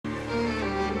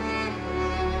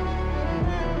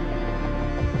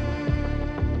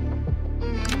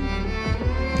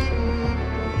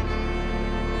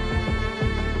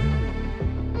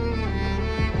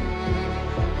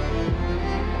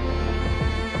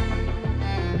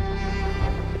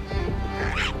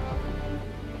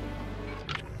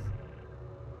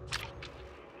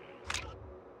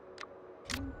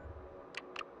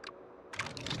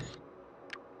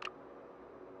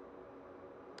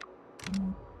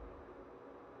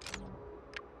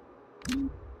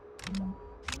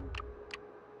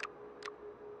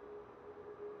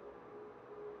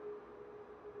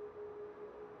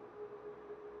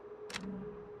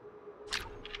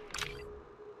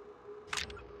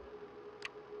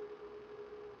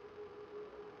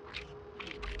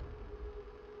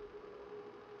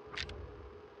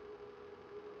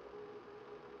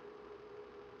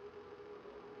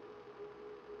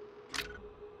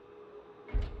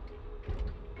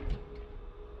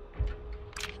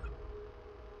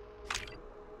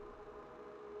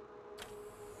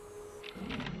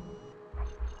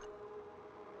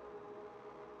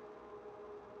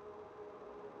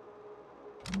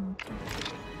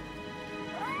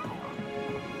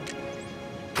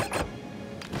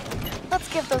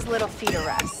Let's give those little feet a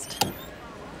rest.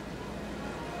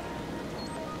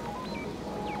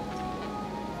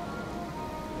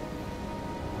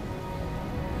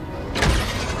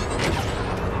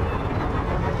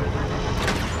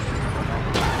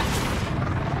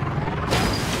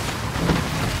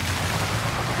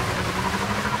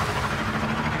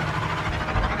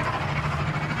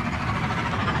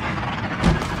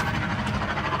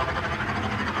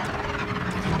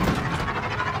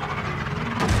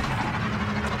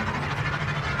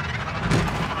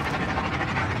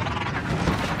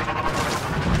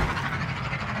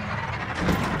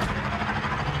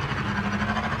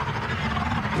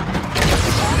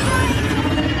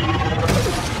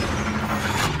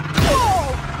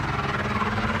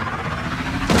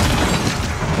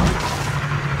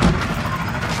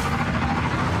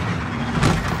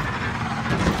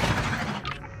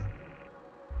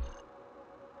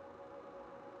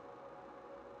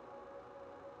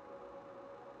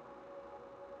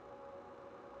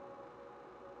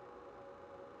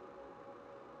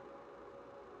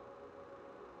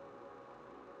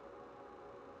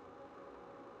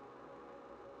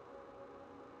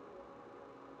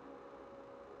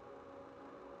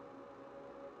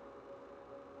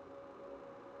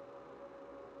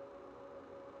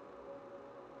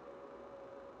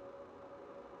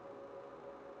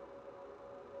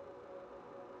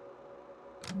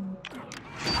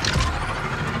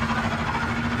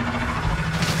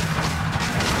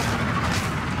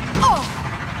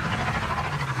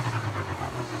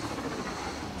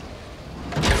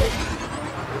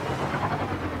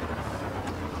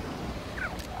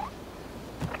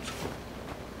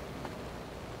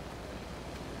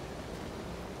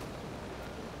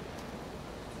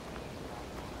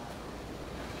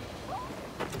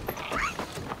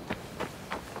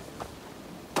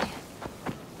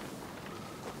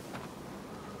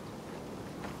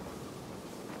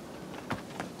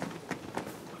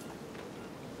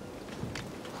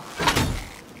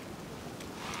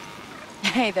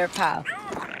 Hey there, pal.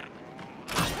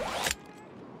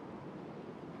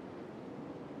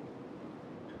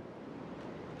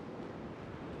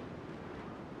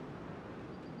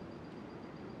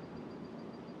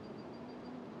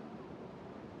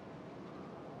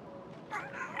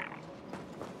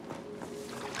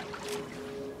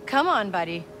 Come on,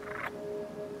 buddy.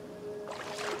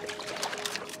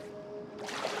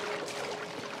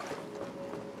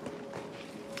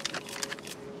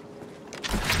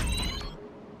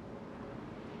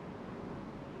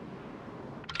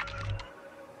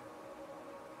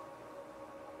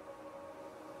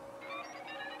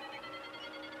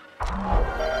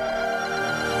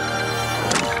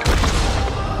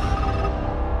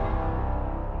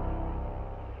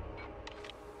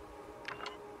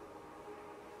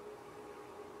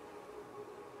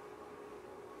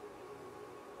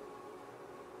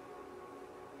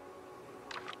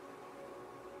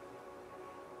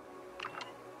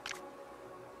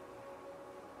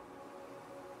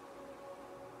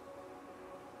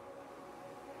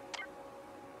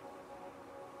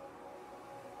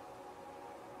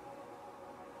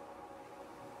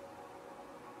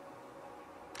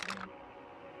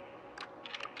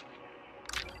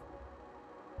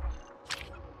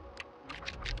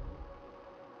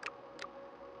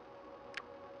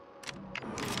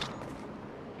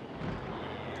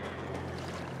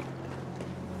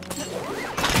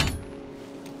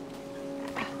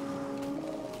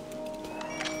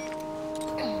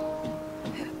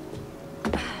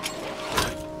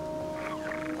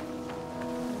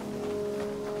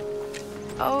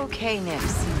 Okay,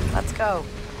 Nips, let's go.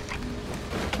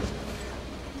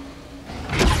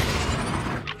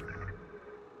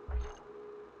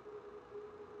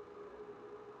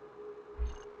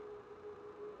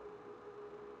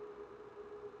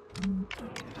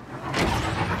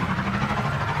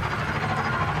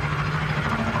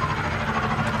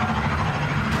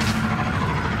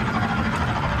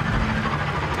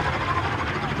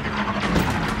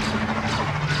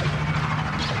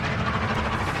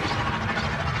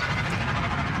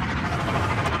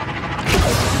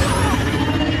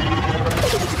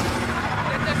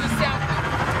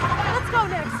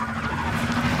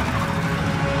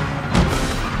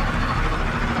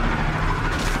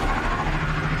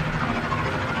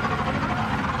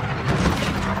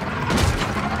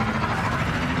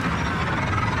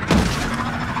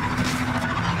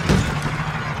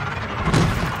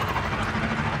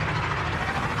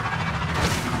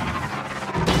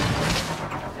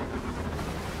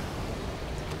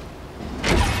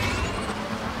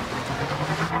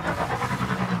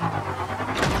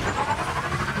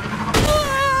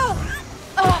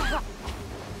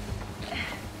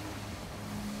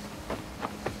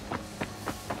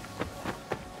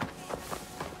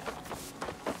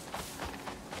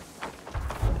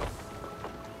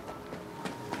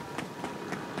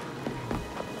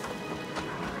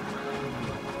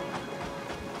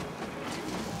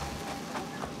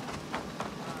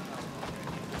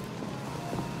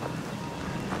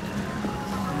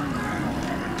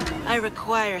 I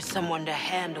require someone to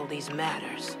handle these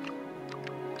matters.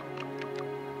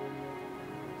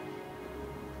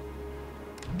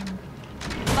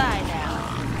 Lie down.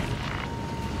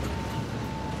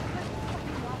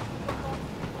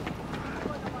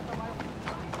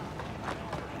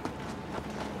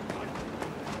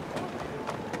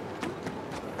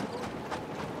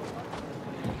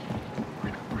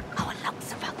 Our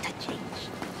luck's about to change.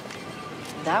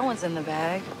 That one's in the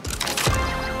bag.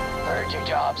 Heard your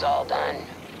job's all done.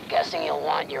 Guessing you'll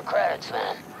want your credits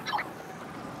then.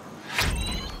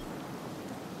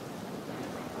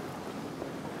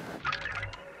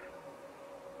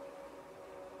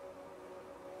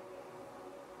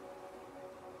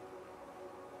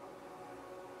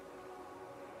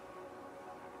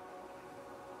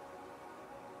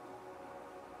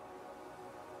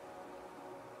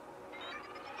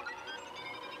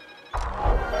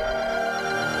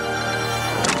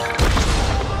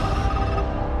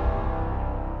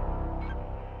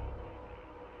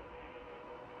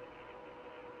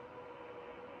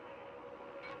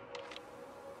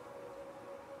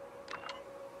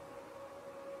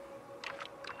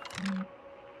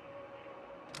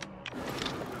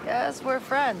 Yes, we're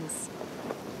friends.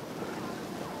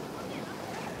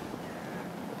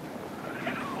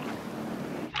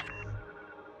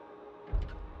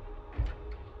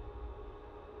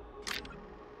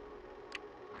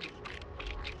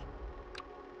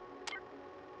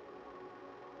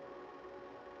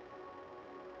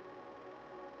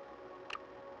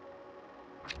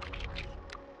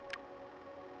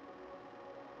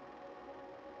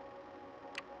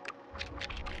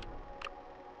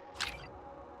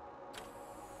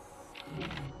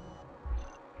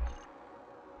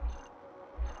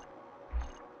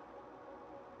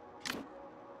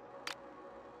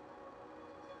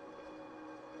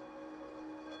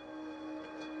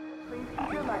 Please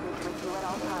keep your luggage with you at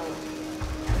all times.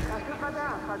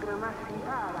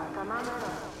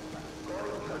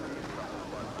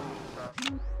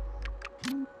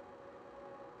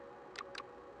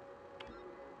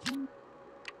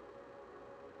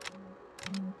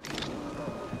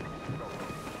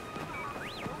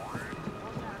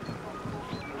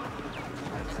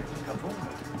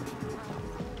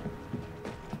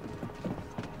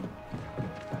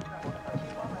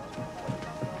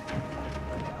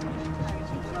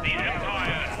 The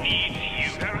Empire needs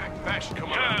you.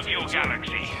 Serve your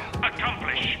galaxy.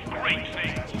 Accomplish great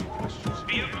things.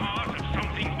 Be a part of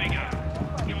something bigger.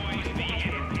 Join the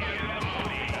Imperial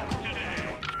Army today.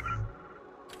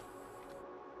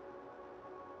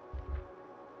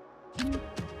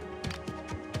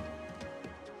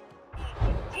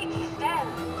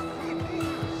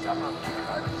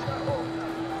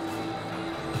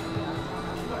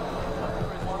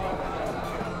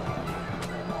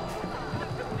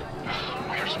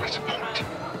 Where's my support?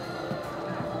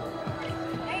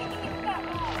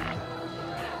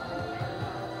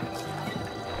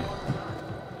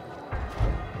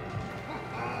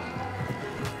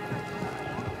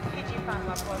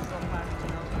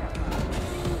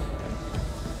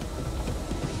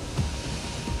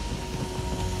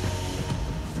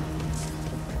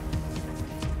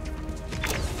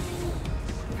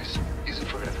 This isn't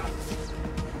forever.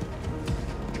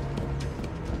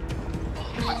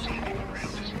 All this standing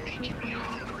around is making me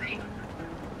hungry.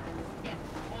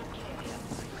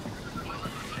 Well,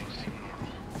 things seem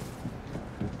normal.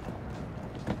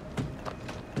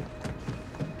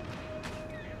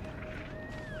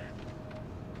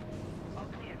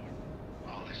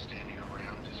 All this standing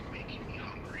around is making me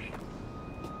hungry.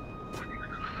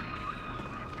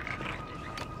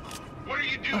 What are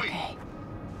you doing?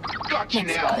 Okay. Got you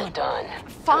now. Got it done.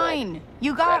 Fine.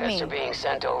 You got Credits me. are being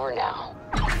sent over now.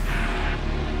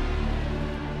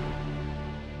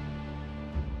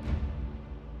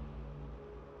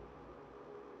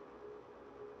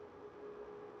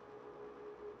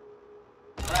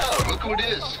 Oh, look who it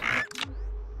is.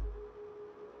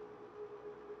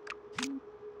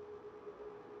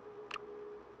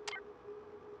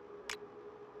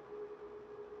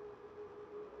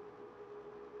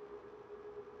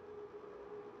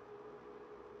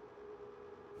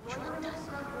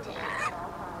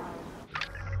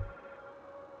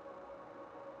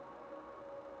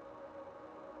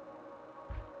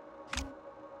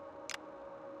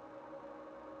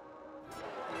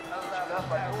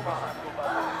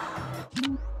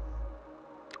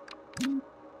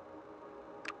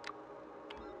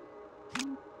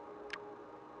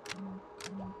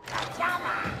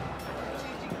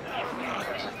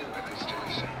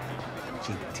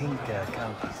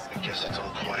 I guess it's all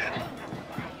quiet.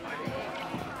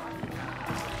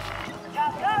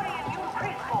 Jagari and you,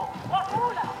 Crispo.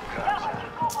 Wakula.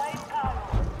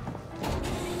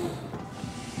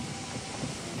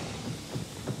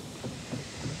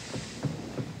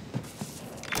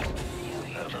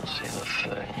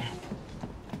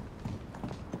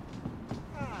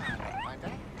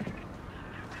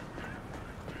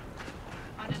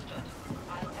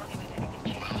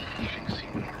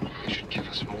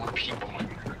 people.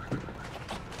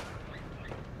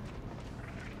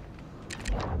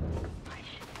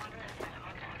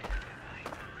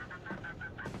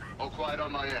 All quiet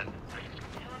on my end.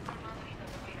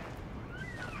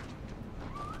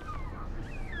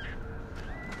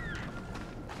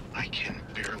 I can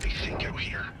barely think out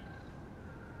here.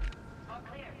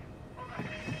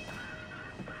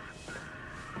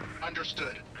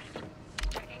 Understood.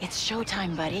 It's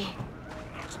showtime, buddy.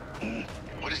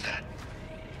 What is that?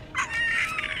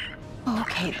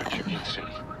 Okay, then.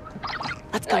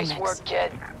 Let's go Nice next. work,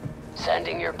 kid.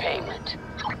 Sending your payment.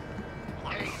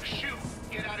 Hey, shoot!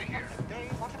 Get out of here. They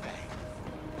want to pay.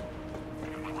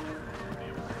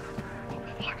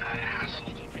 What an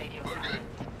asshole. We're good.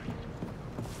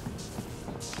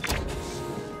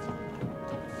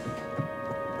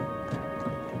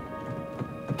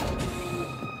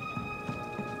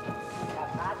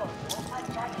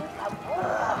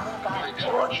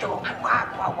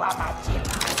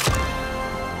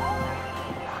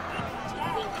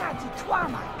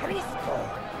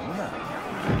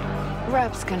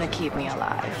 Rep's gonna keep me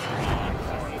alive.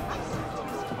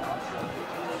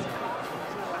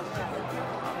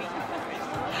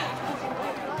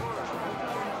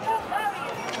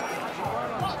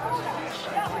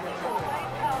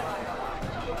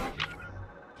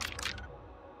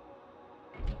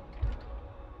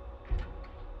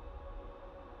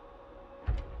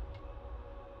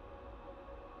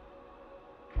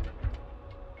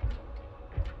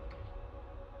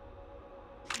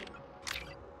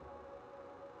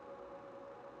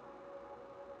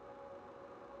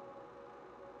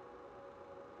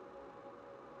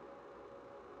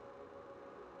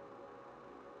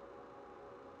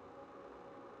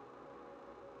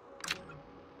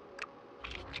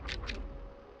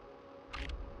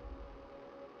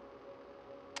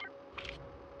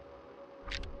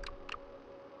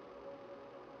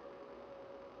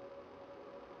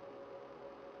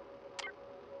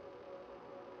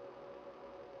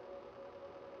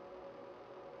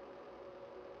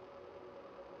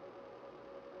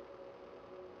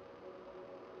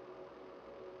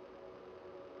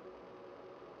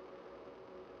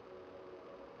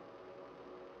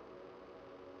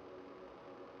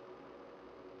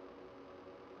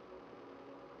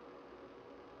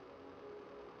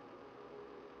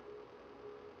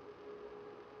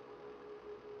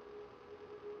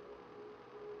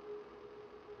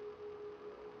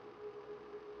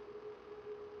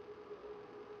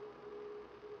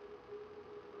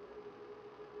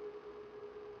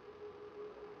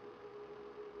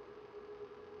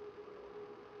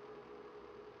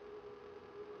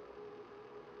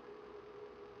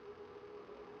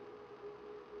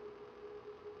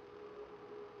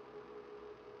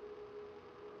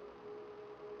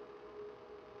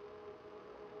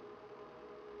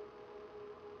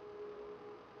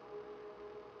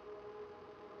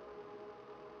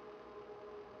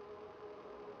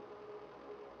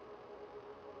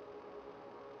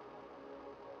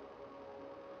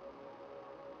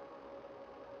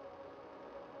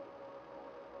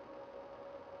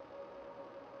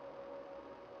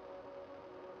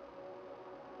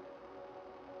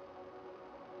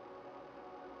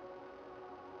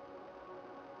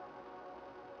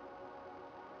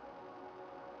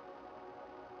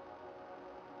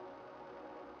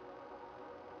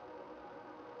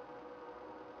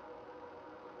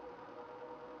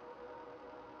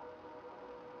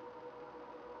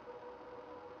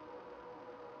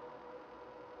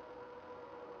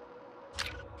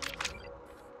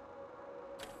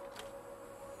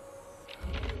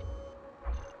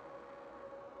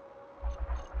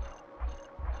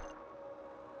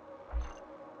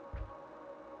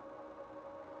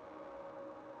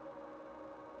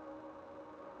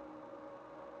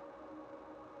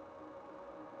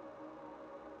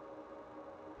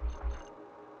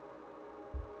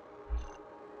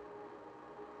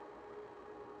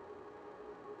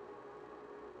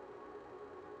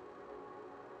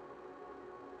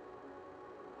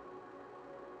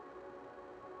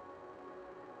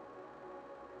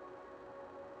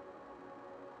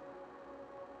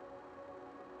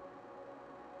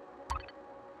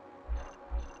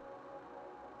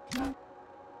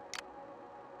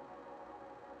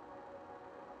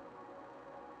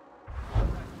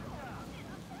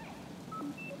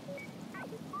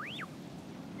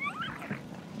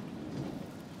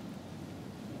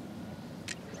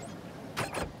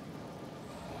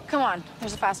 Come on,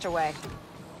 there's a faster way.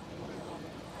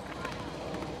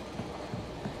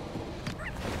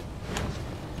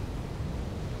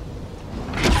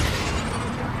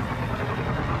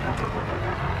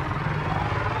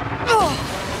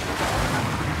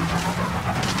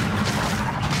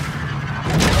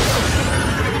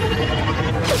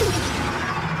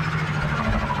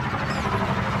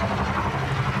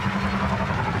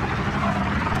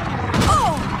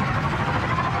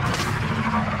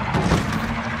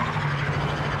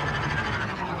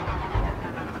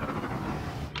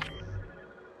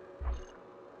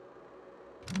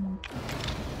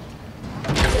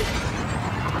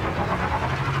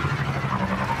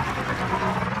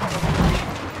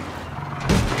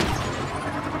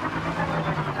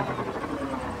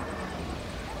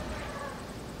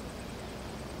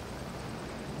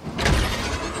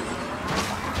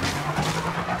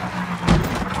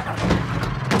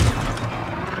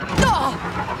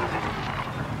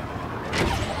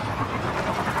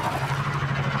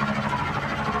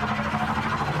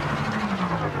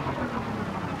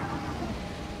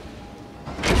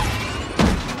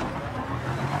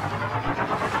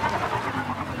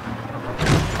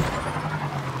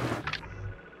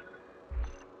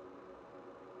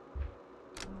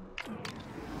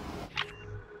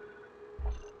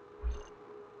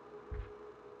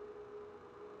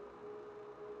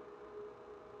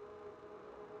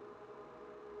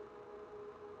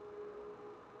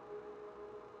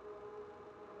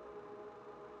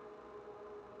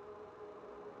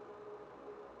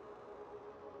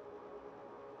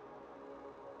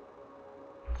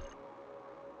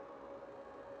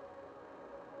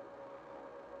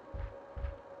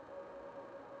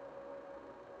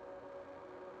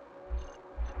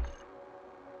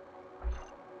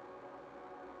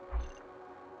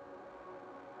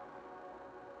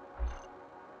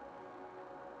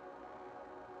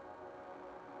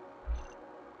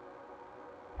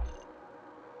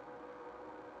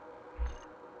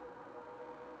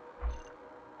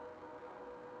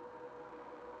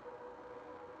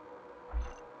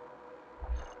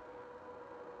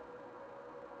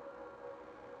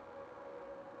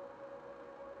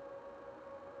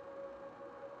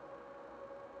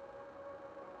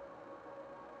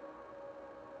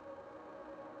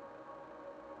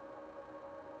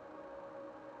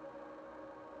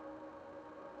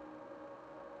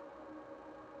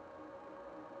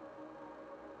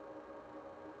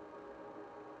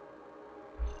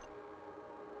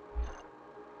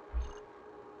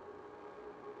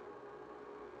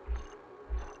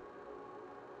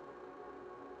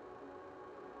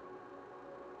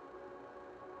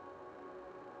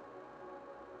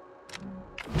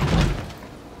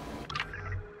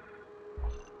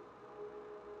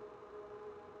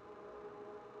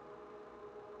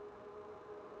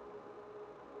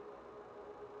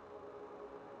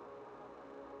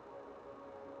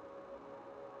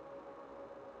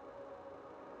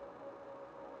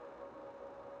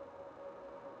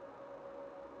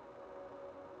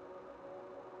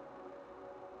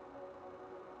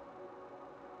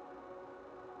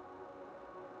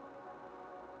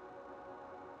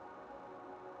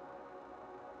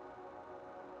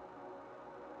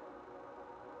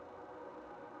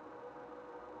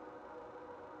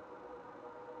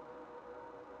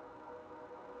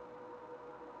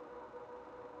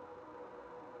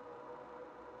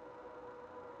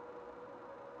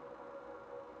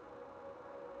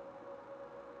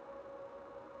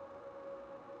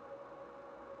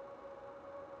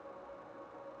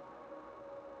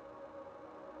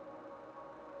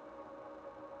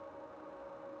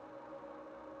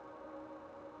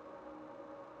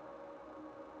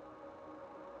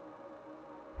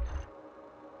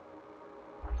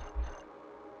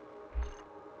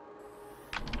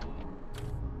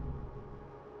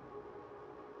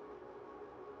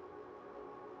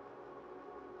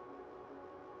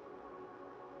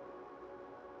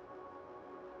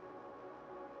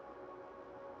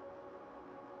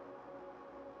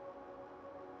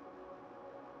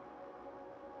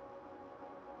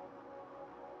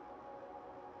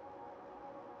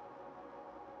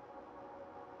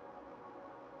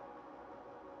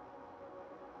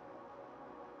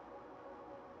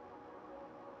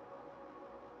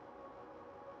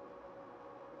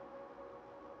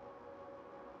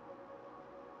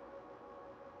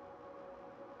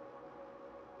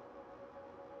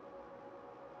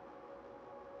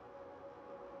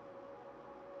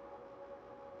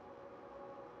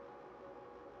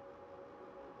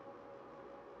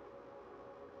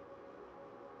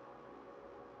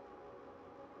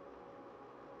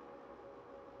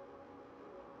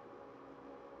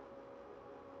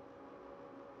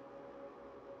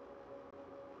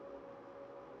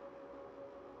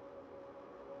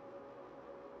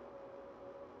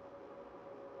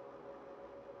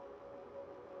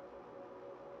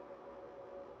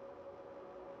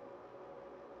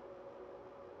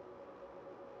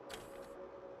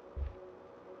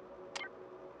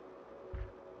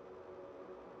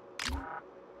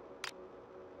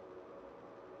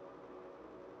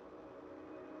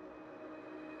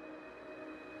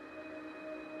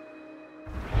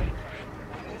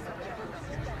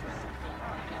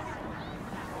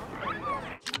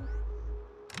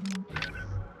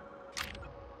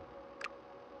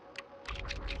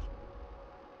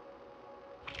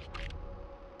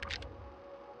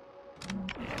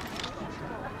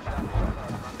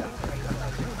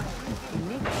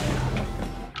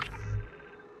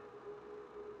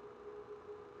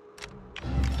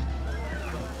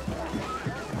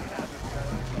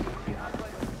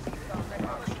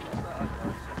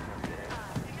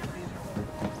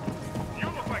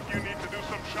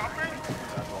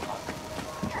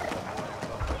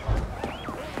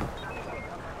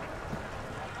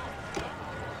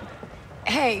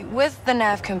 Hey, with the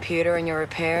nav computer and your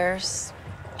repairs,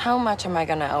 how much am I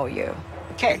gonna owe you?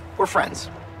 Okay, we're friends.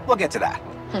 We'll get to that.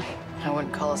 I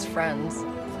wouldn't call us friends.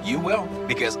 You will,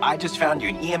 because I just found you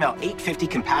an EML 850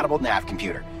 compatible nav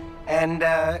computer. And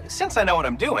since I know what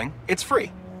I'm doing, it's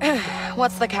free.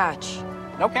 What's the catch?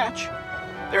 No catch.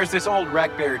 There's this old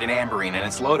wreck buried in Amberine, and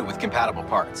it's loaded with compatible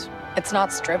parts. It's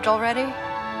not stripped already?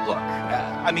 Look,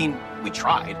 I mean, we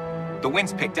tried. The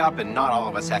winds picked up, and not all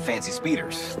of us have fancy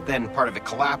speeders. Then part of it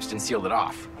collapsed and sealed it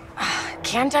off.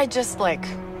 Can't I just, like,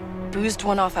 boost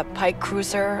one off a Pike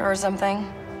cruiser or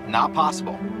something? Not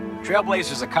possible.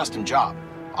 Trailblazer's a custom job.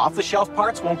 Off-the-shelf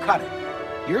parts won't cut it.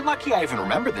 You're lucky I even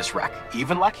remember this wreck.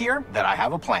 Even luckier that I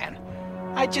have a plan.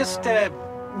 I just,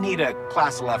 need a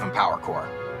Class 11 power core.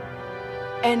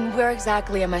 And where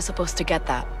exactly am I supposed to get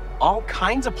that? All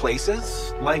kinds of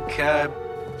places, like,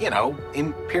 you know,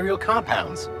 Imperial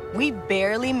compounds. We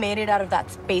barely made it out of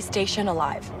that space station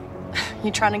alive.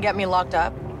 You trying to get me locked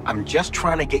up? I'm just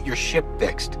trying to get your ship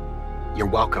fixed. You're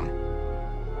welcome.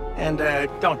 And,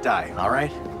 don't die, all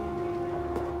right?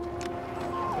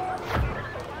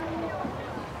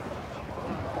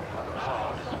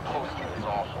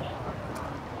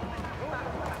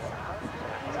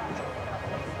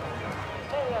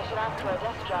 Maybe I should ask for a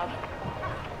desk job.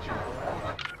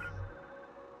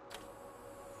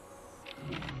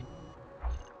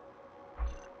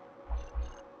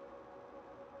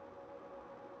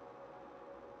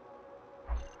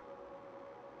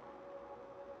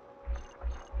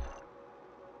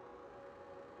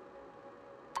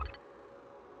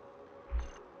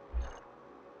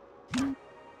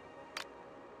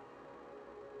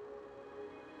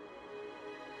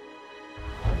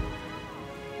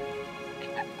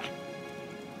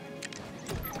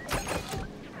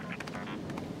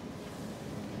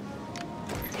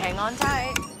 Hang on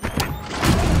tight.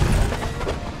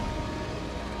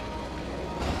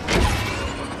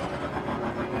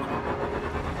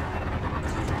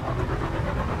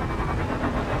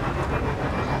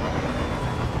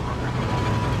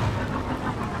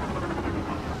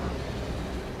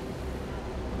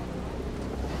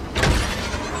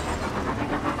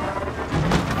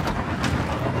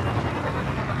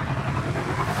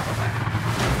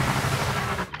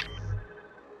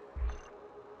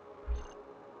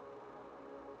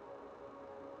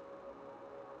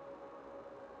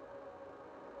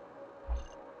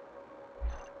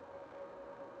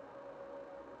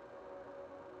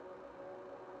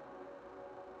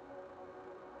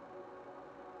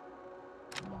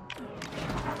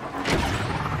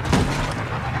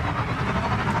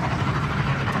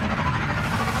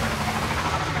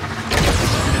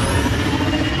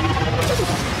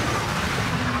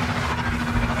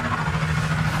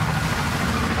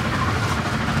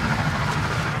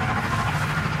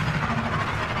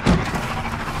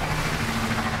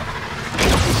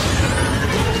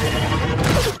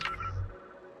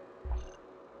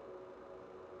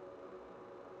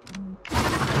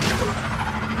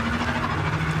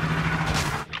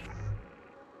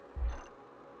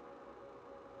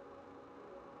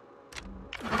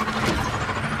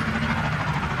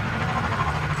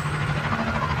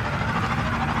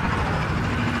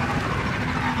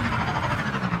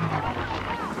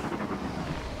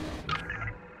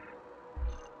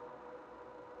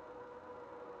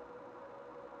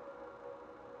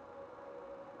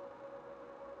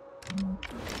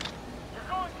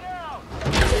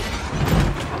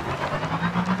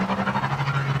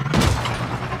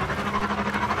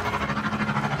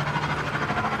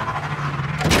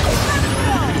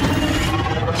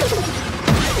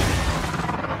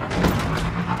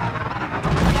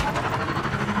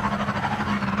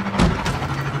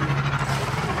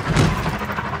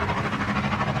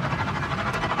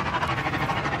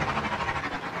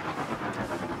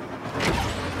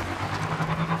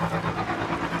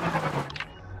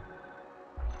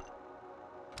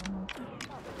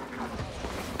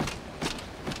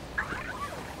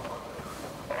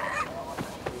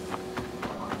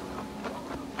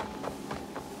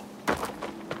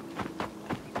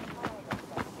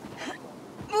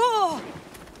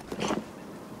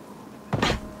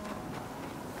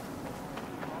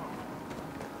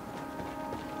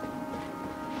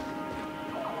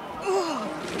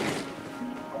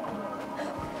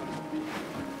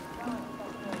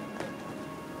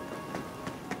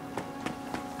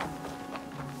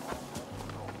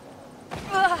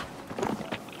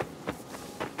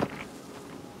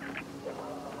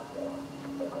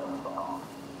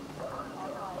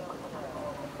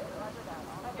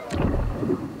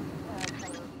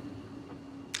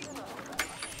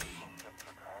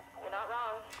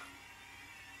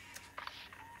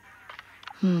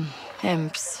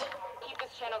 Imps. Keep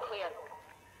this channel clear.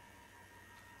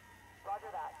 Roger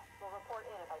that. We'll report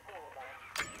in if I see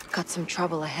anything. Got some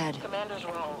trouble ahead. Commander's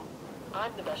wrong.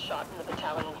 I'm the best shot in the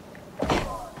battalion.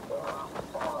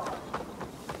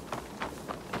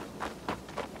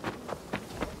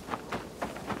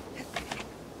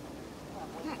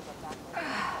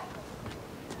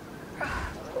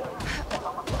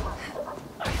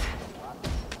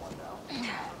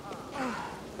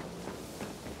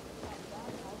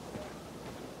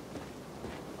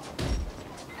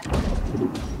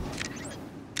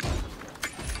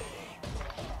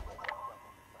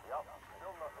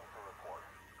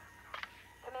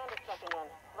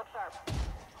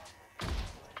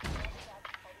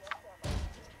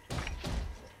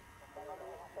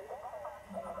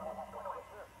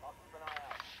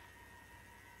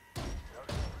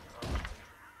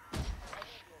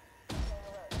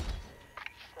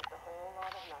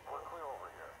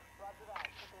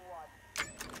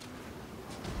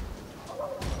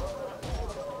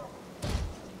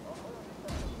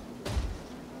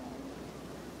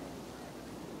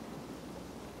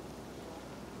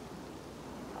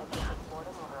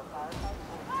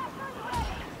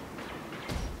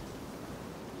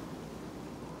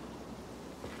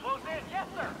 Close in, yes,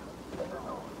 sir.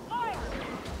 Fire!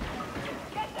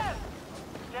 Get them!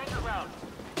 Stand your ground.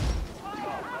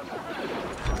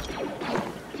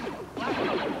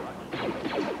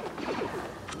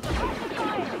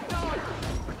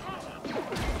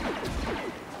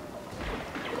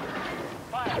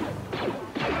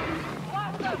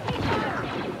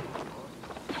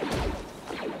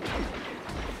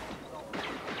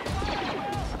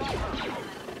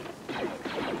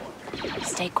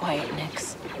 Stay quiet,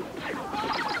 Nix.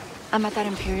 I'm at that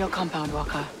Imperial compound,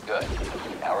 Walker. Good.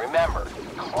 Now remember,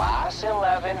 Class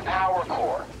 11 power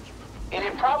core.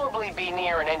 It'd probably be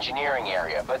near an engineering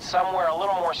area, but somewhere a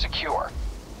little more secure.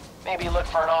 Maybe look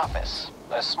for an office,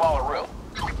 a smaller room.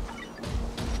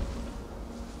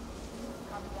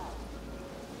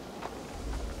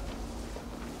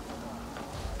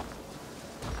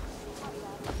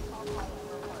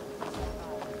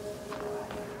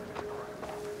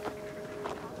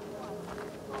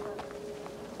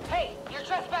 Hey, you're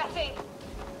trespassing!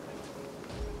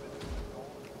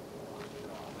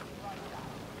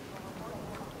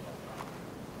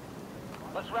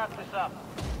 Let's wrap this up.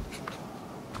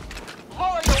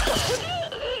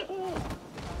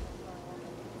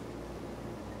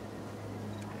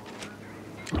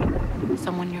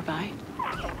 Someone nearby?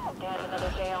 And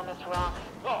another day on this rock.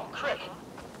 Oh, Crick!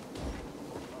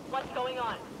 What's going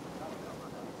on?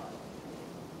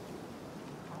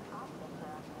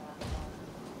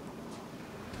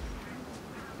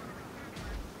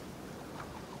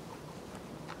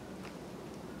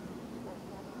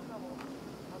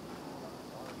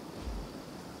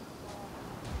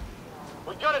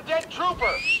 We got a dead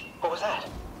trooper! What was that?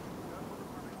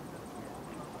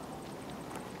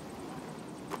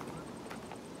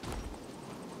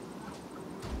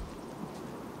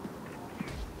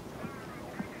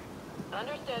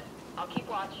 Understood. I'll keep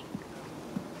watch.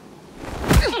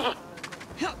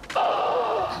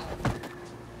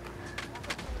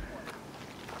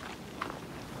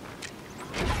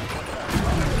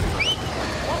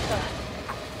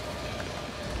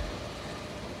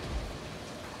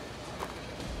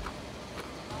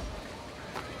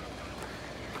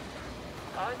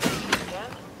 Aren't you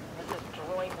again? This is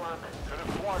droid work. Could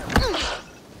have sworn it.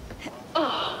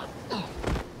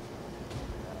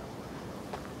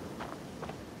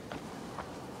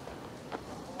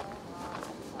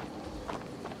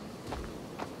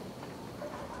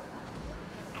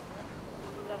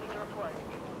 Nothing to report.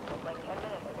 Like 10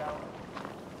 minutes ago.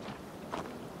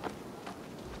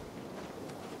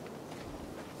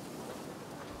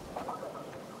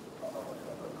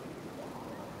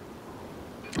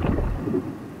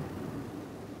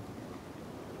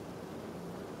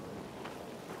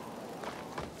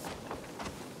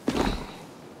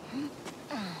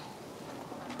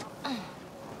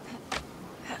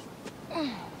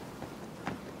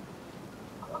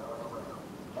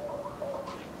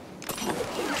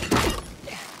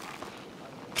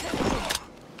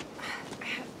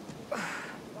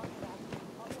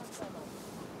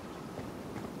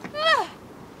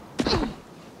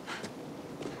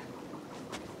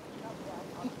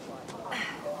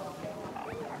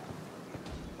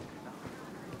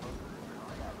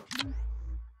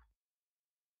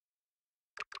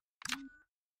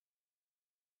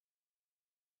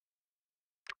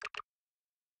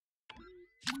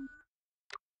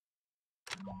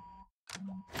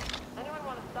 Anyone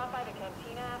want to stop by the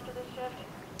cantina after this shift?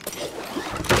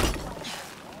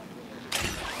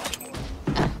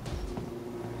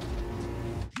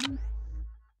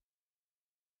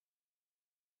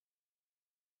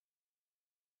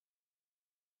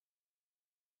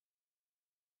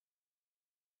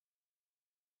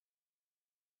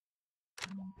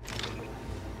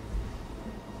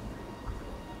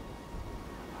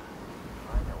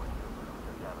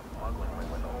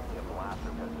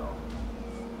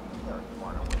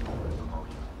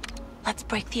 Let's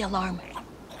break the alarm.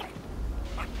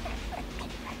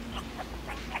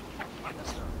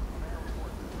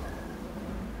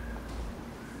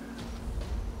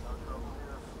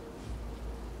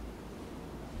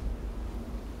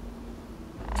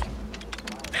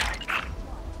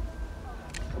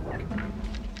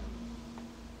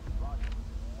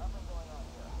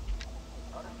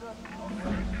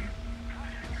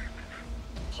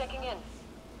 Checking in.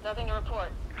 Nothing to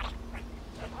report.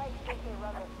 The pipe think they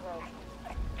run this place.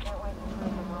 Can't wait to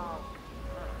prove them wrong.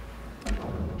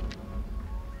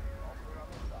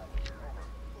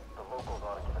 The locals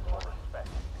ought to give it more respect.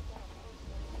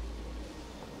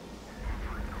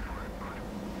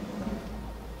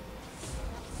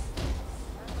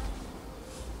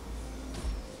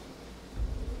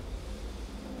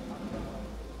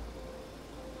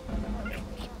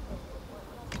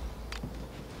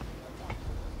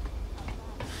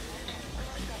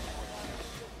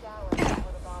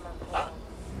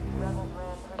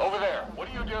 Over there, what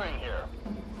are you doing here?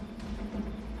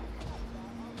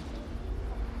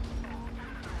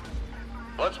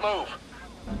 Let's move.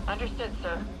 Understood,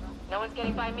 sir. No one's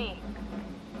getting by me.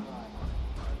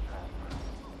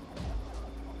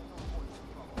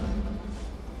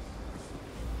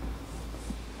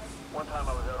 One time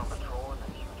I was out on patrol and a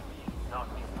huge beast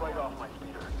knocked me right off my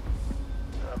speeder.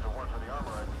 If it weren't for the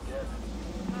armor, I'd be dead.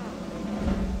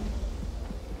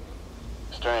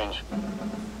 Strange.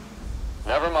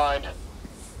 Never mind.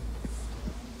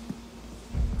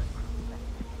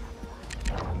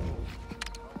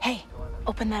 Hey,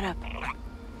 open that up.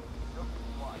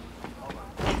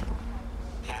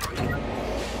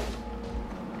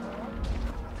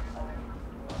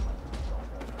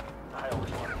 I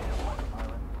always wanted to be a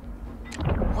pilot.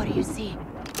 What do you see?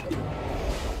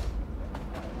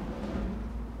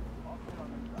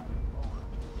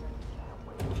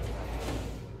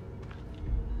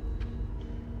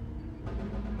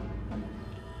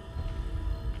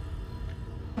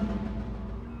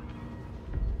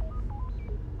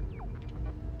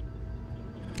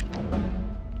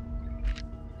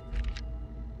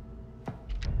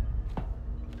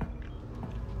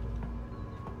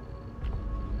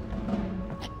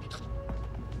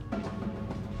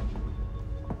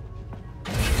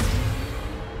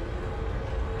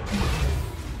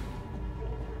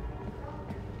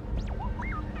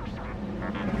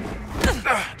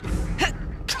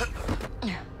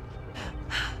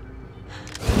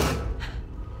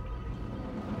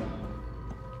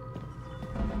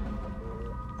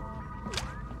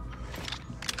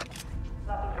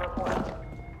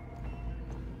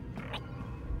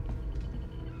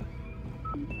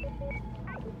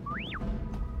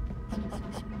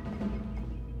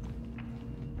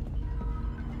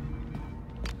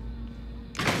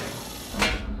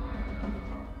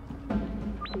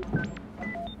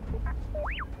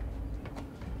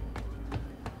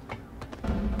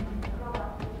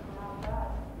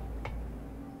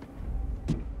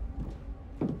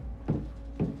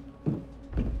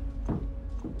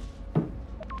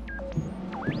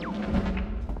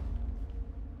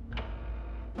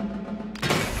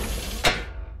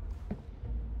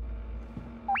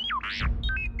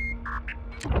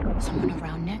 Someone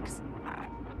around next?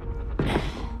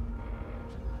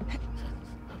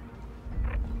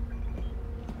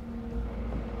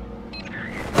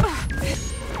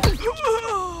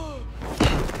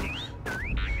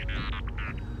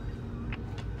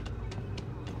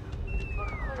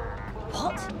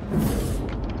 What?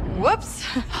 Whoops!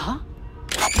 Huh?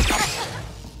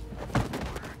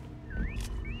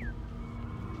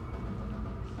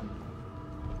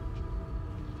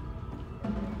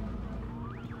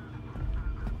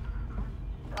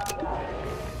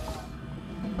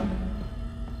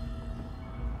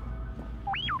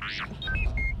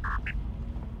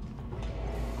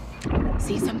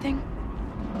 See something?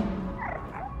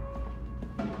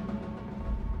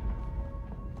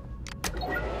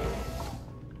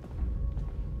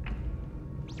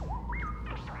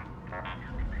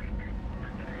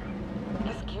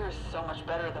 This gear is so much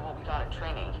better than what we got at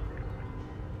training.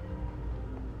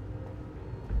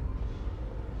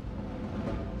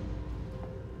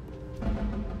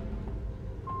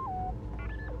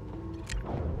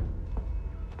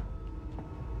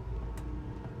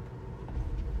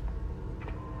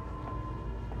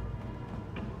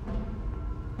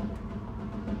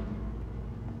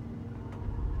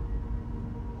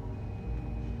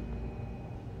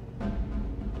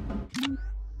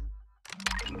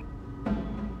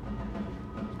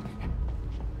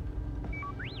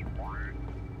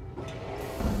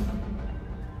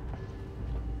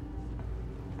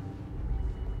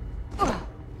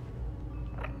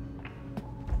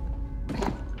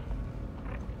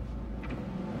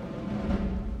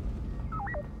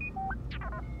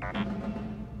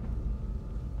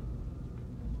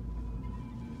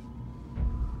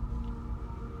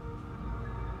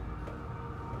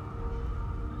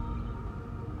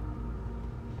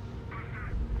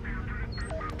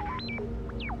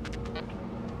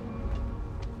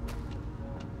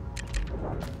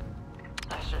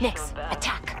 Nix,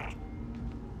 attack.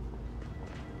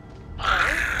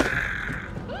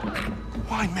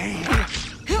 Why me?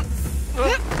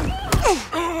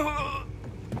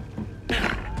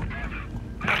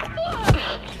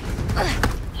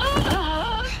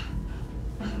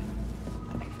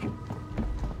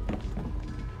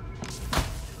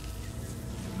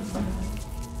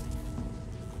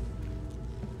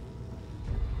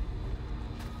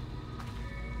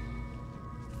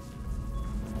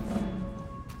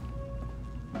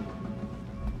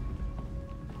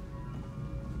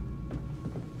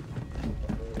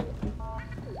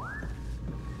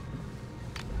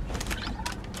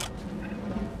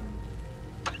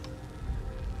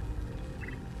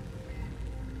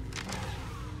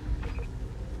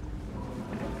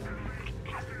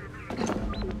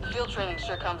 Field training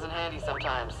sure comes in handy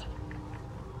sometimes.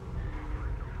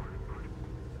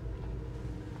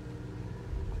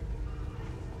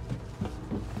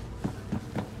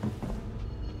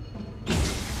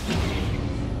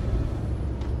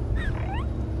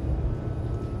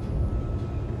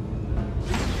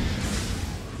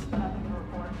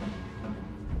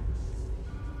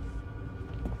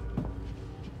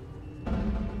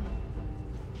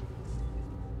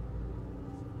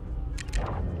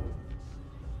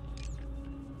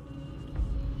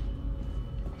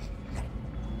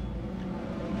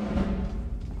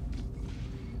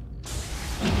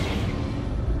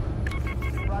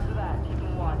 Roger that.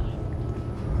 Keeping watch.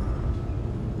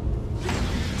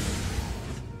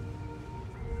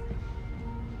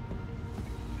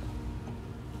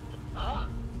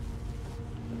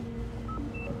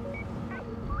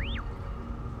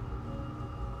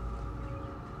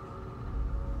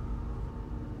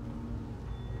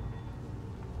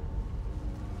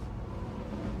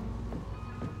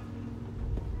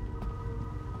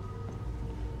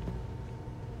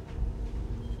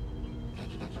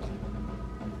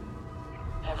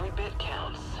 Every bit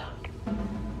counts.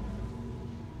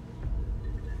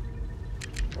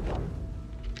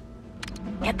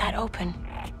 Get that open.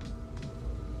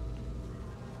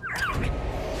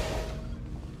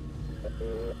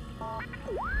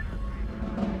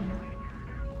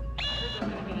 There's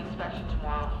gonna be an inspection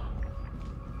tomorrow.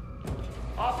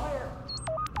 All clear.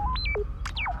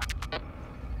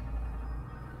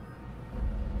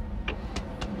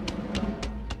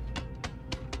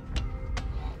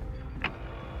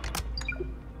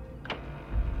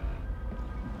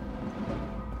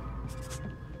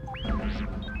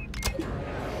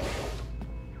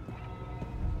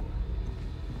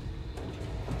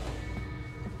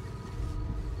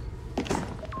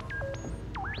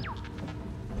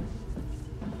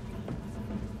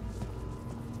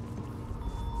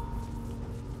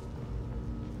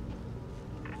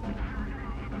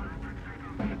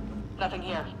 Nothing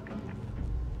here.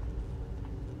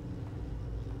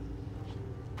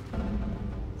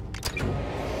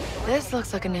 This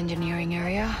looks like an engineering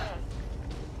area.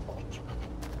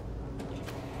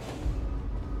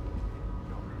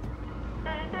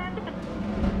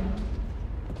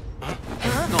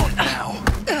 Not now.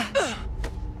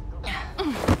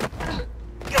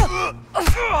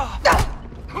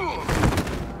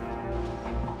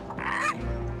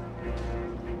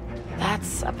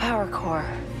 That's a power core.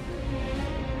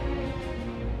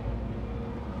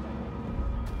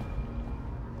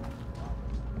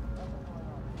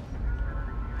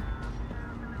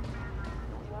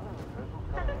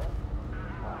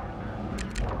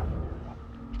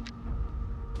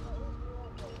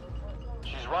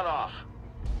 She's run off.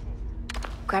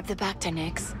 Grab the Bacta,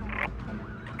 Nix.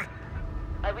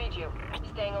 I read you.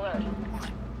 Staying alert.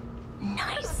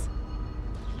 Nice.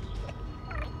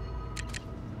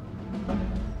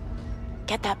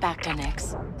 Get that Bacta,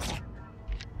 Nix.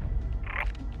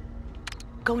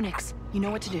 Go, Nix. You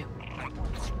know what to do.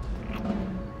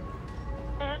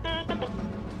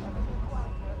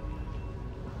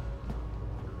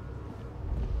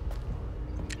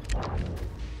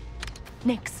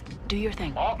 Nix, do your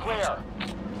thing. All clear.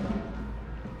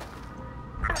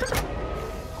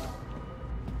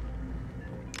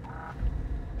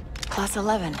 Class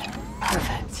 11.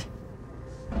 Perfect.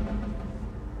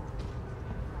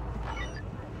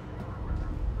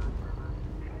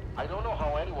 I don't know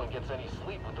how anyone gets any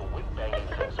sleep with the wind banging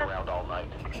things around all night.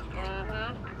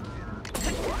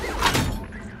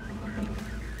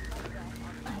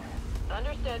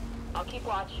 Understood. I'll keep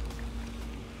watch.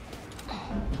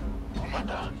 What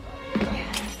the?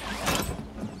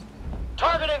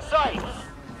 Target in sight!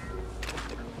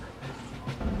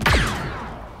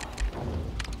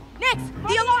 Nix,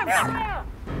 the alarm!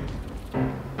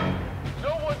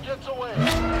 No one gets away!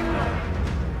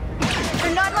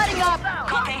 We're not letting up!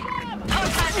 Copy.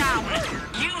 Contact down.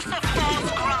 Use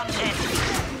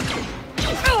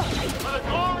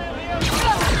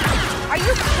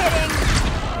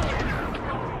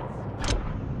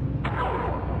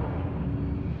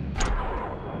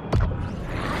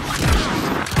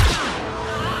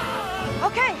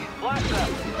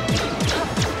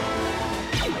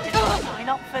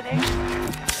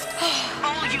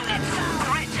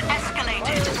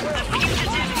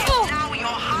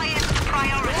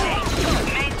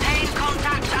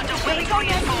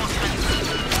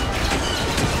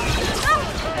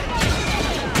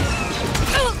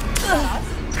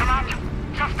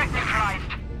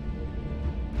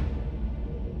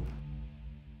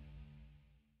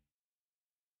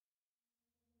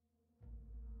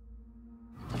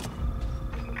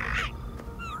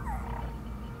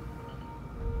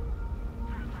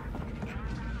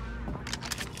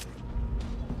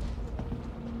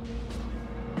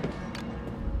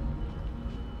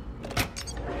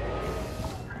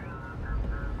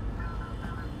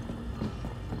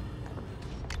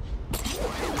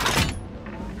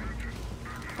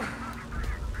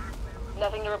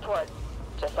Nothing to report.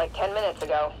 Just like 10 minutes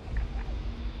ago.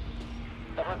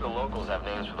 I've heard the locals have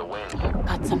names for the winds.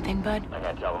 Got something, bud? I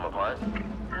gotta tell them apart.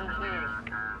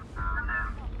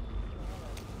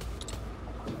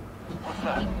 What's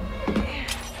that?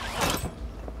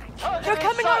 They're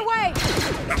coming our way!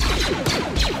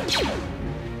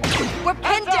 We're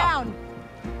pinned down!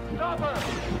 Stop her!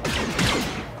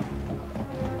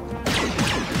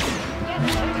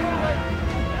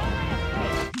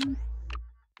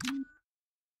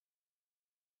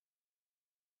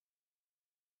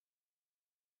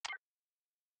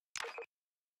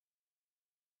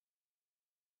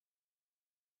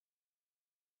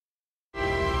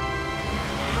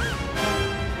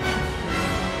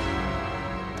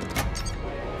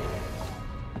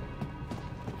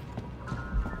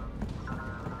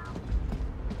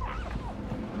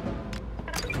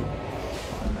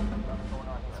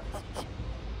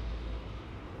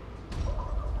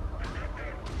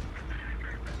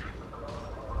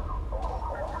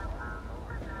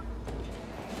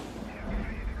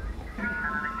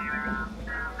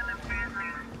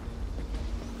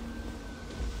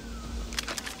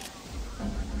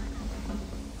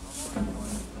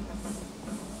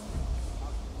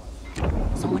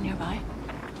 Someone nearby?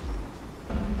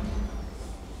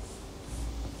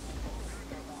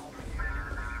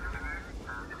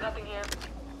 Nothing here.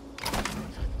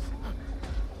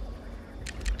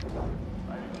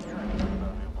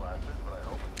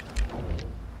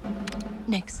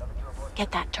 Nix,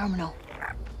 get that terminal.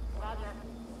 Roger.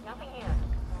 Nothing here.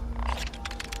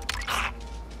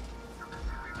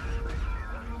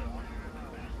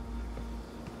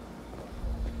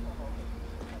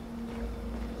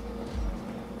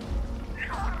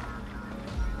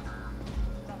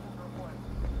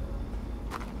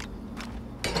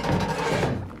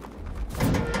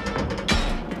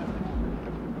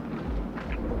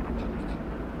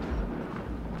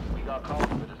 We got calls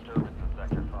for disturbance in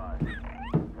Sector 5.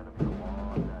 Gonna be a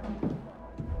long day.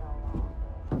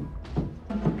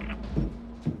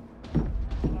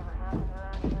 Never happens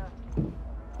around here.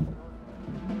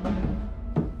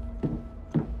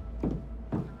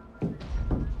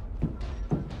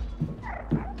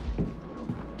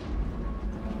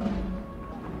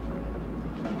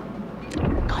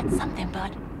 Got something,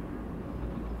 bud?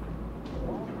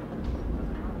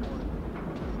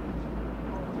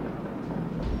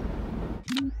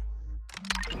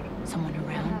 Someone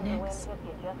around, The wind Nix? hits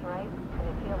you just right, and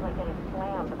it feels like getting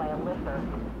slammed by a lifter.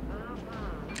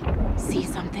 See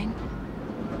something?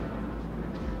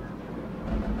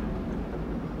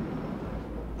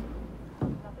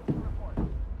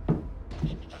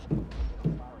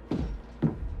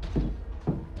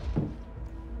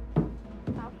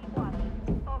 I'll keep watching.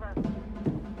 Over.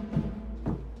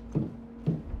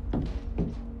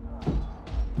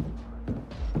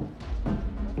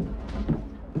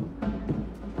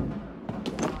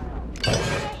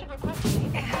 I should request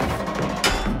these.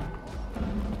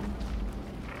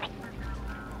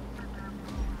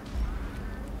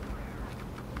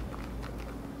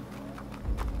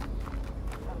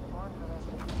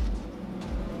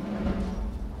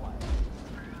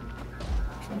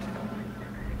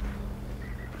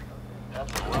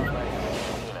 That's a rough night in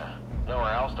Pasadena.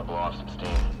 Nowhere else to blow off some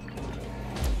steam.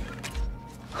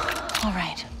 All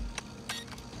right.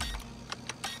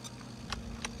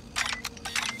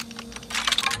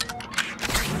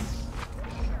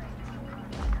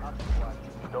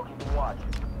 Still keeping watch.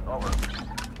 Over.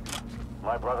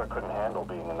 My brother couldn't handle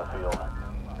being in the field.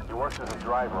 He works as a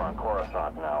driver on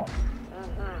Coruscant now.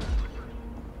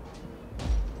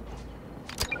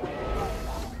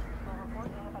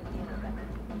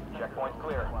 Checkpoint's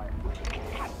clear.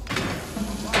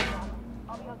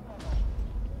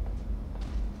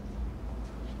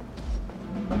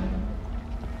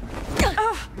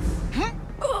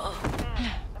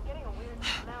 I'm getting a weird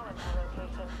smell in my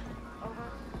location. Over.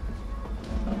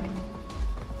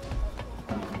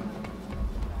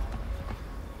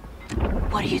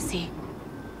 What do you see? You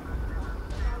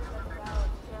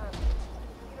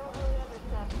don't really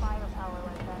understand firepower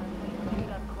like that until you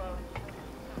get up close.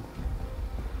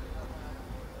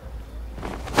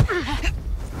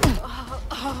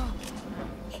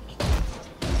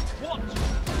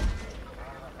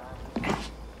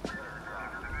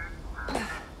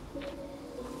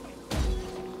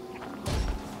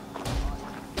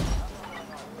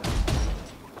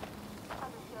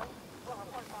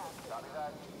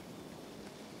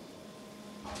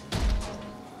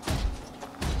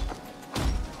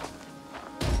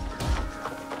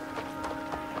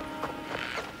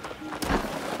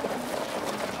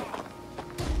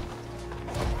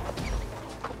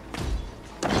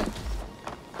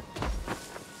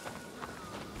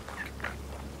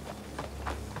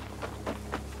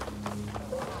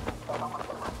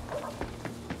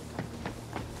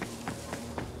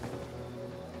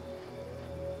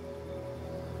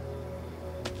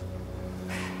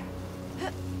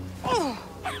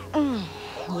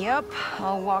 up,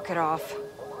 I'll walk it off.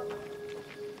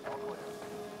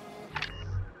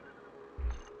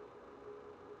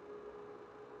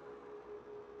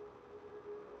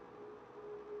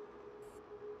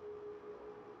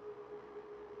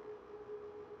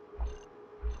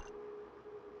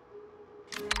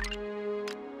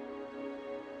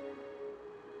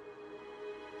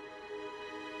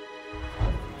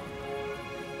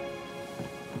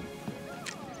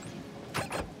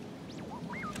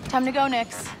 Time to go,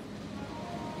 Nix.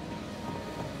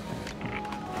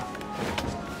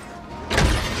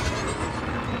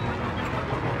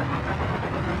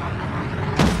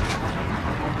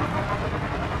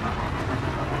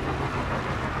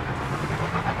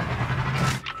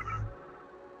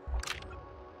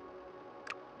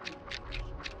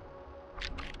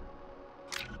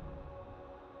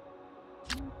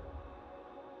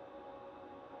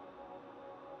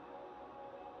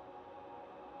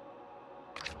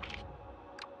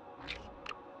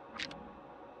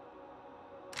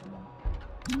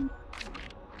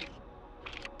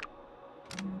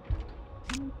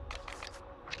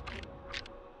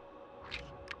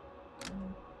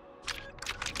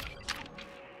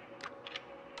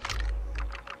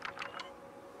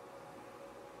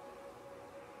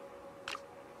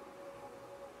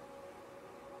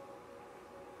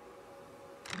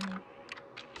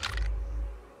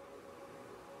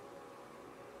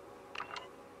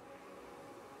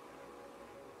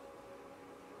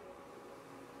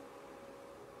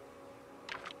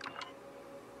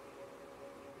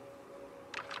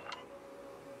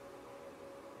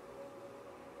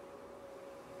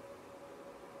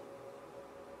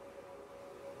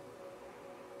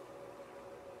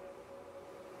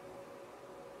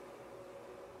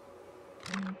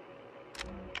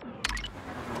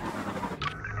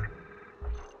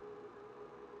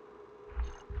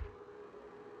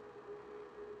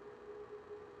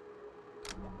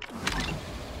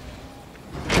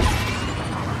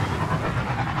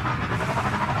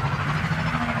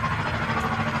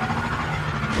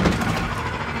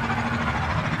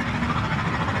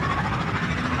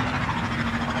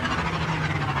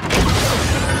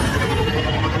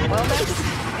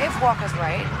 Walker's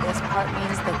right. This part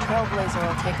means the Trailblazer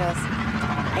will take us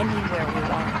anywhere we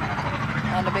want.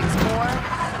 And a big score,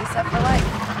 we set for life.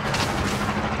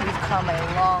 We've come a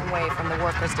long way from the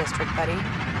Workers' District, buddy.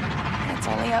 It's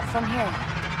only up from here.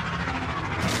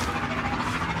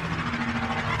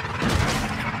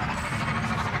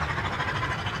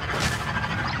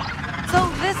 So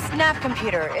this nav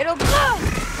computer, it'll...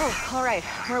 Oh, all right.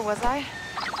 Where was I?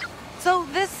 So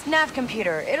this nav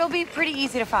computer, it'll be pretty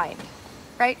easy to find.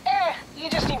 Right? You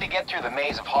just need to get through the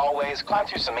maze of hallways, climb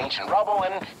through some ancient rubble,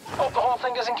 and hope the whole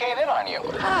thing doesn't cave in on you.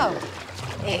 Oh,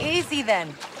 easy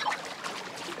then.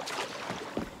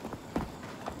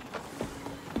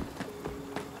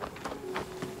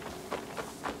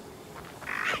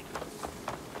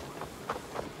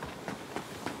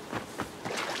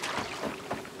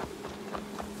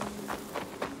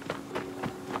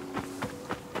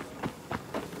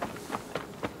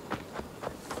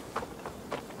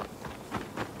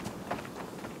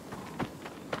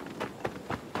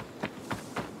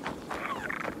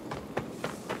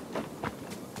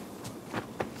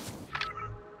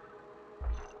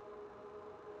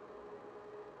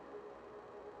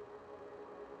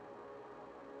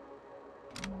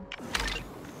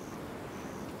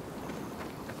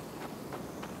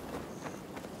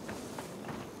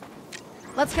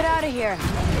 Let's get out of here.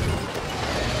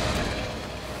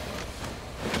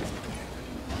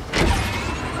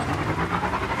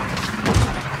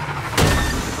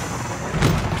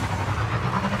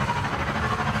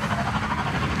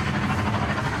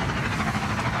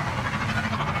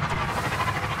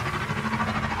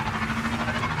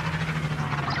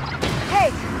 Hey,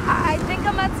 I think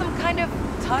I'm at some kind of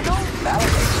tunnel.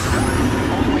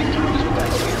 Only way through is with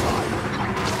that speeder mod.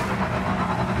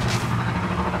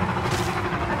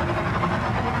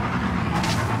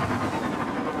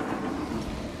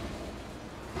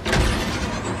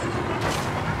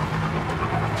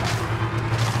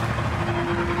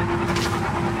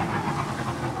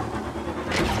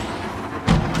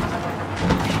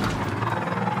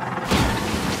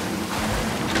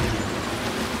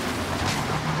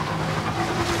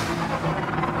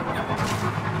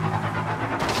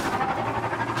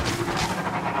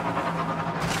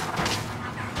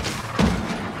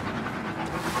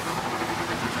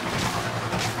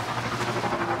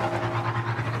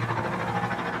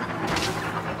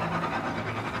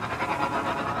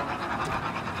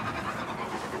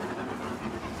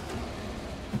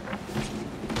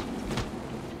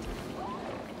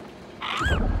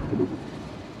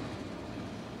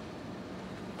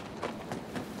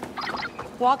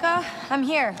 Waka, I'm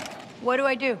here. What do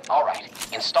I do? All right,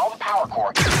 install the power core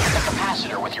and the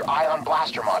capacitor with your ion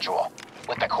blaster module.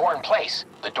 With the core in place,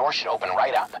 the door should open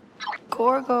right up.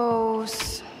 Core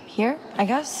goes here, I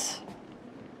guess.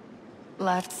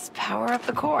 Let's power up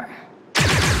the core.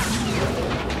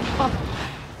 Oh,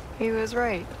 he was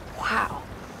right. Wow,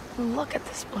 look at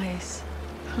this place.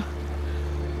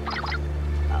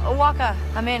 Waka,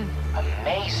 I'm in.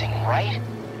 Amazing, right?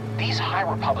 These High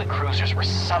Republic cruisers were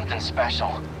something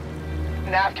special.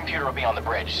 Nav computer will be on the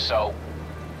bridge, so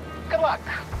good luck.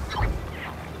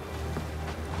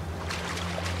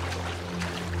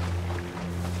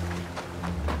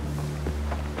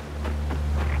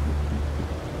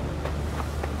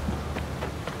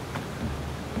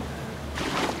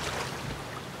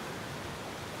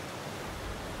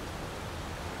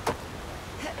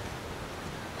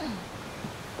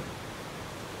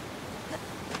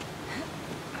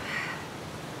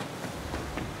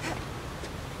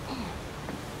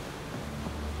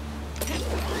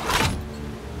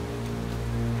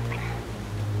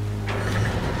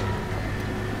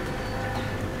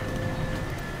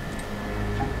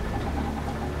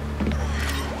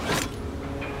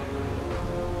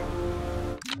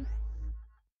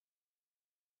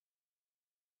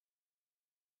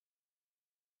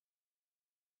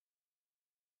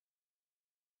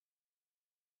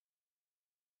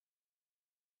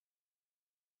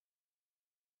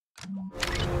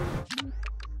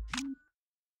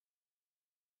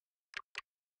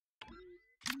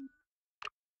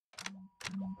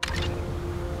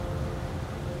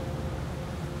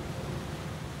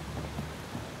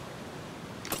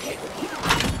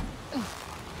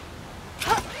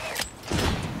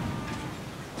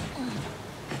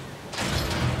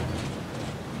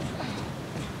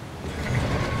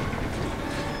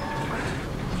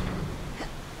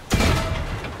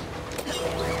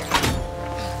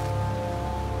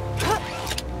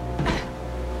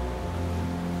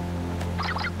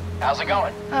 How's it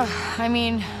going? I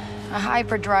mean, a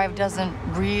hyperdrive doesn't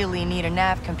really need a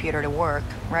nav computer to work,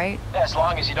 right? As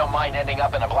long as you don't mind ending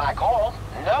up in a black hole,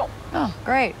 no. Oh,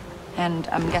 great. And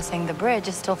I'm guessing the bridge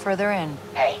is still further in.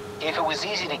 Hey, if it was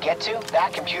easy to get to,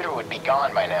 that computer would be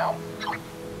gone by now.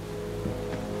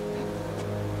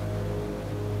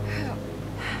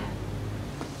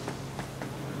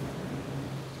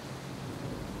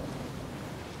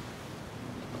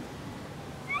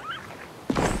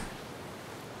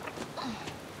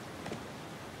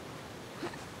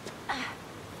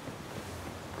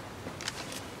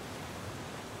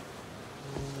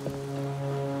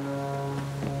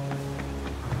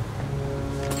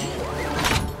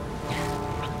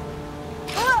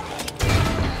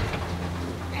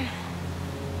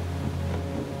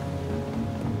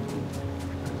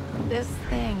 This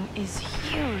thing is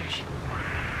huge.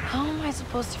 How am I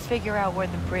supposed to figure out where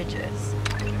the bridge is?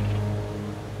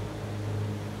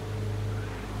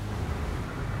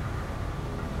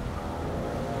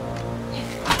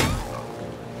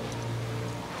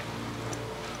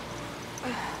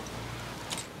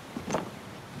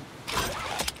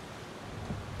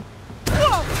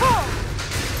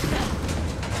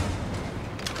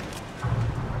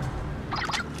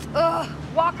 Ugh,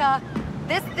 Waka,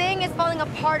 this thing is falling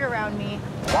apart around me.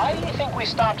 Why do you think we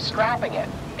stopped scrapping it?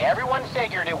 Everyone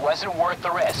figured it wasn't worth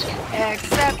the risk.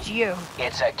 Except you.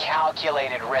 It's a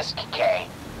calculated risk, Kay.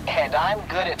 And I'm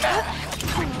good at math.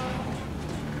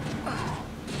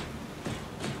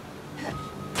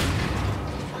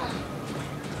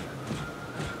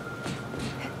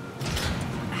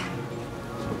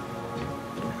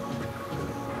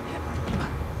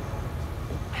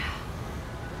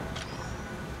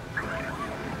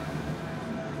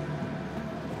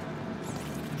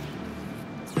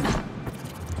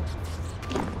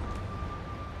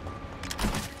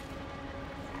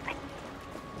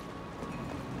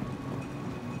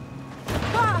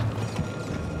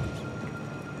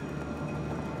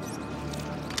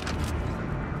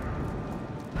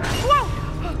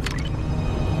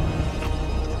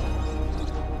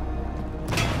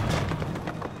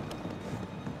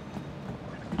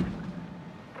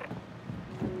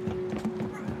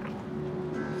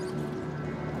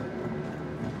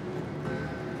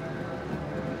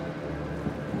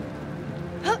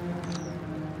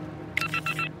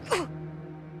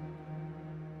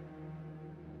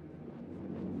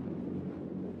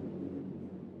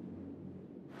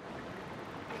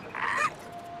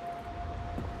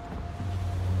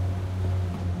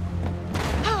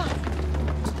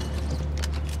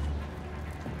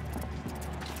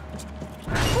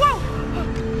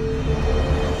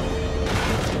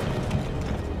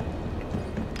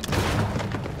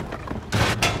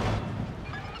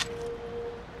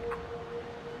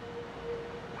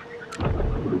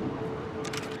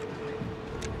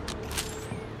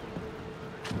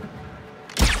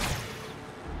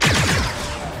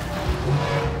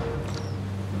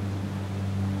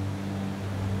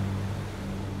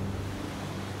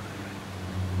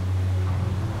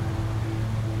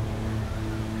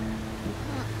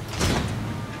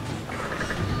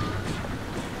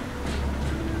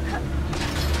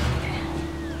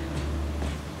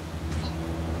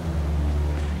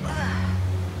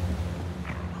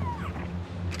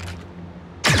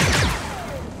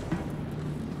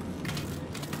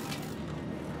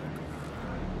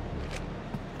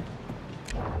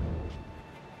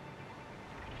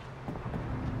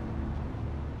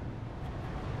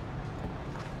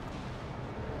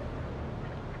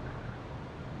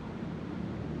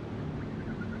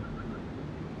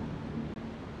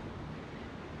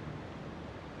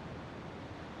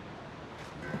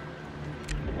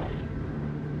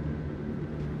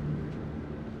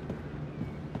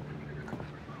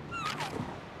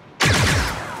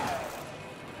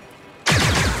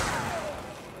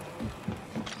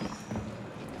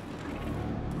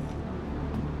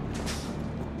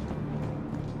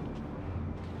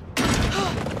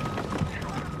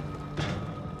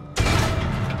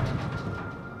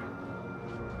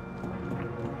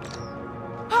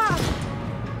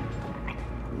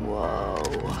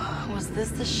 Was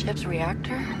this the ship's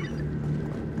reactor?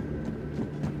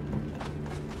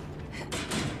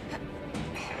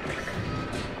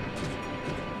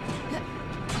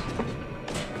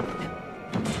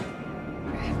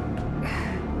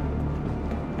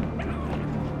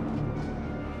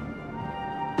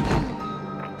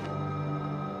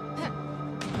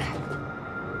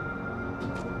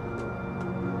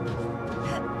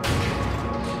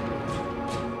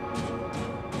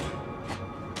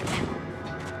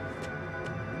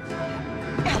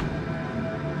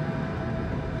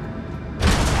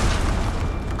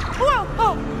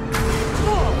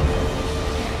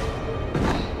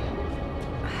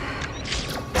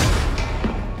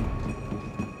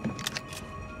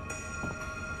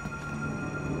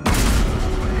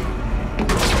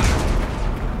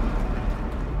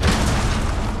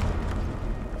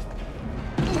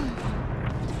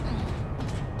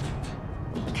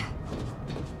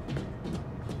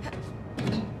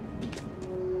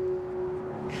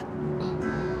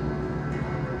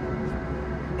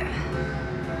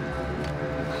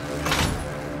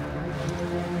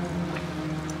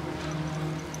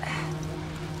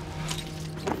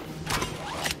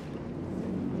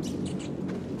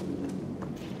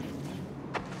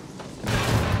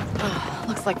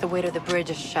 Looks like the way to the bridge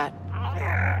is shut.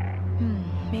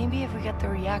 Maybe if we get the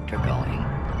reactor going.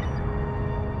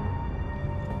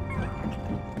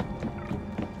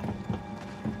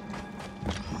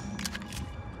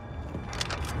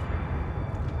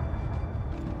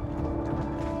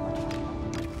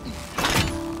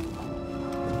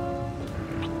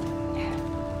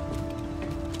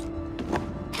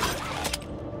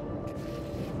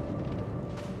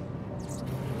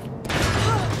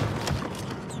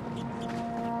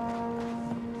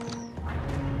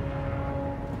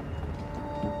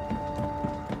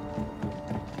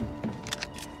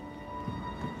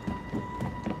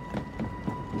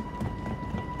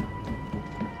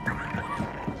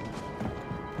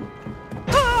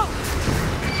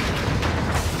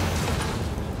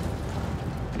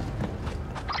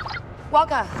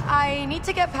 Waka, I need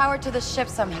to get power to the ship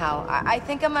somehow. I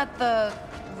think I'm at the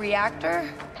reactor?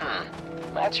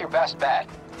 That's your best bet.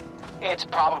 It's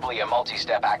probably a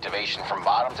multi-step activation from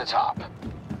bottom to top.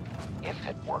 If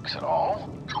it works at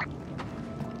all.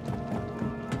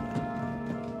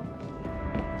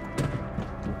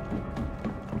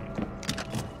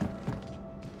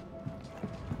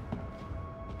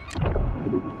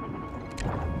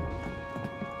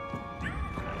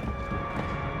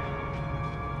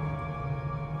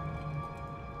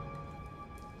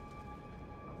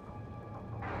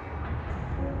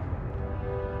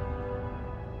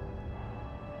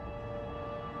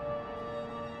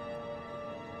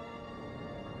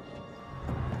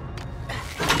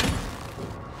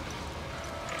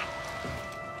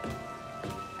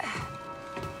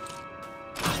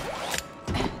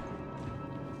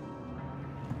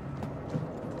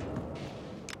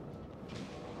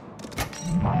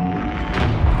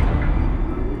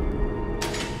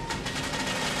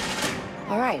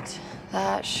 All right,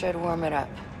 that should warm it up.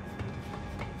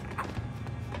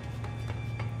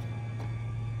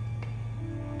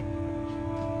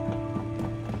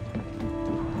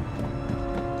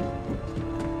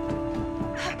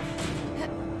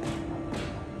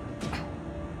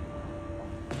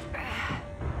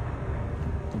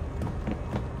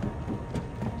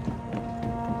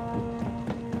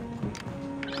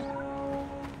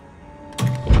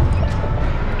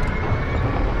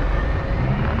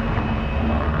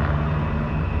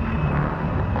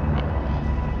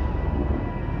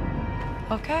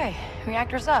 Okay,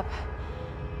 reactor's up.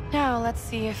 Now let's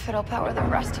see if it'll power the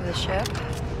rest of the ship.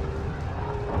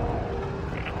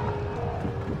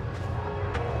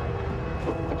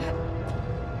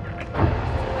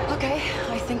 Okay,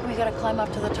 I think we gotta climb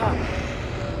up to the top.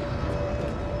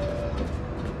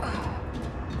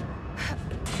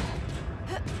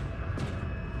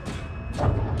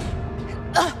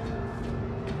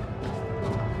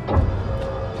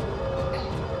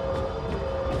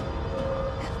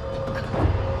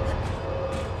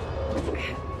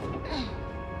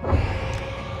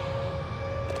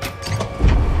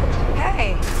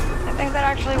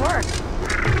 Actually worked.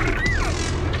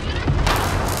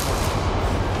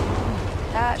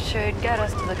 That should get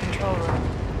us to the control room.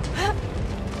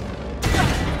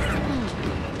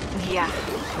 Yeah,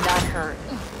 that hurt.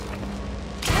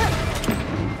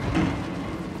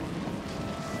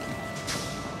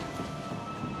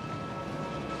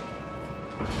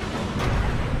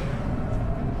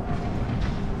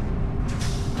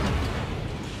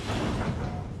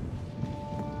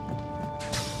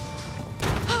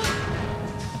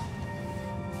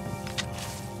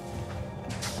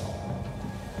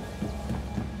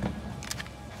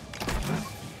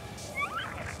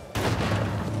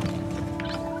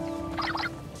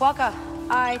 Waka,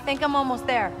 I think I'm almost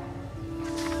there.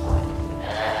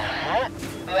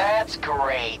 That's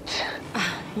great.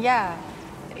 Yeah.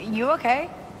 You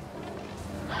okay?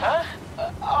 Huh?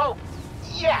 Oh,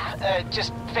 yeah,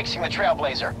 just fixing the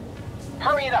Trailblazer.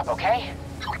 Hurry it up, okay?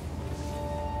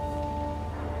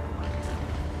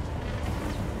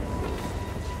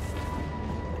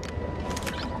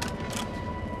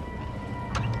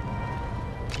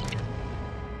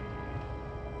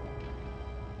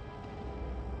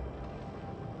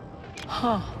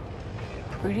 Huh.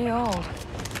 Pretty old.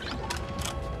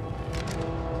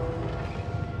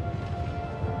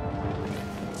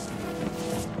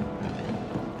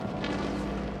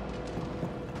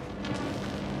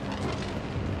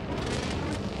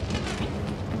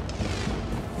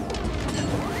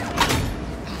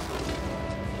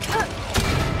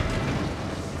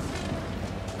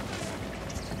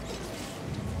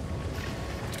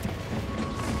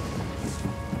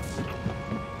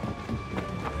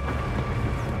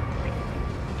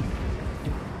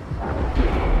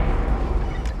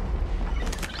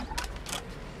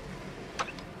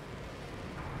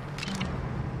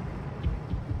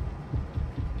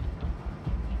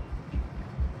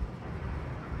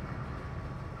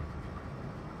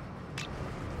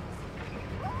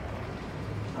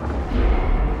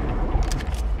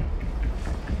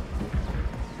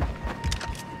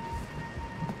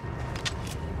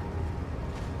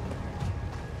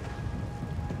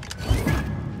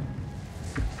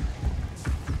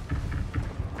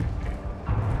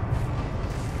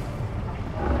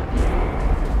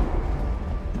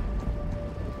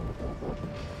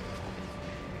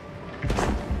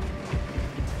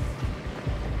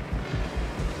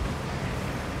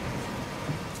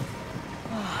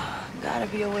 Gotta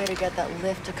be a way to get that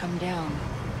lift to come down.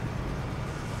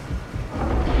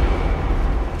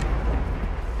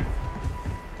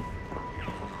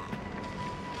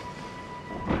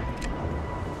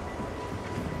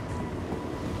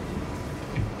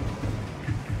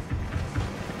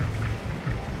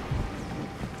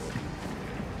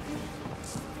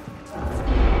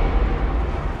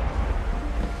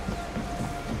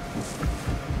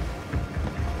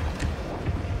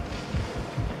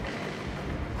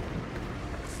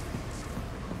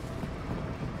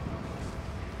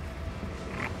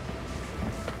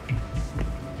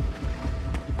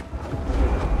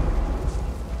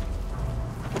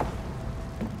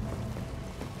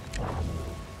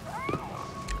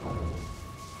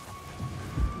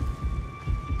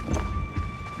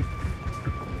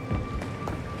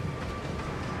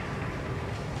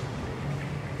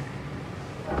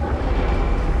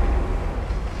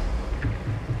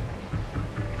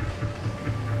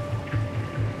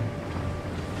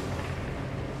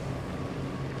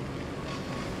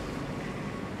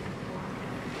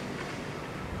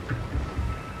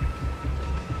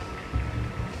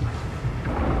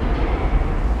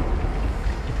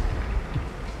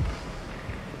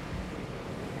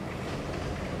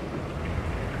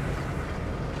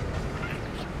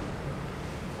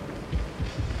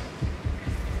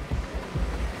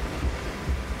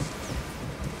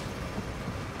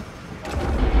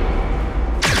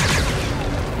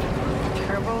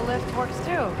 Works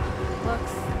too.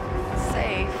 Looks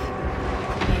safe,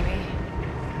 maybe.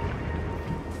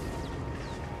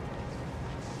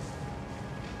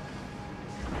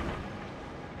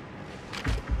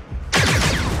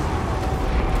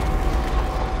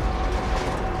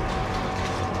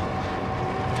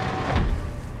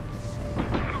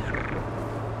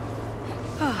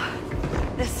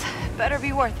 This better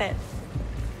be worth it.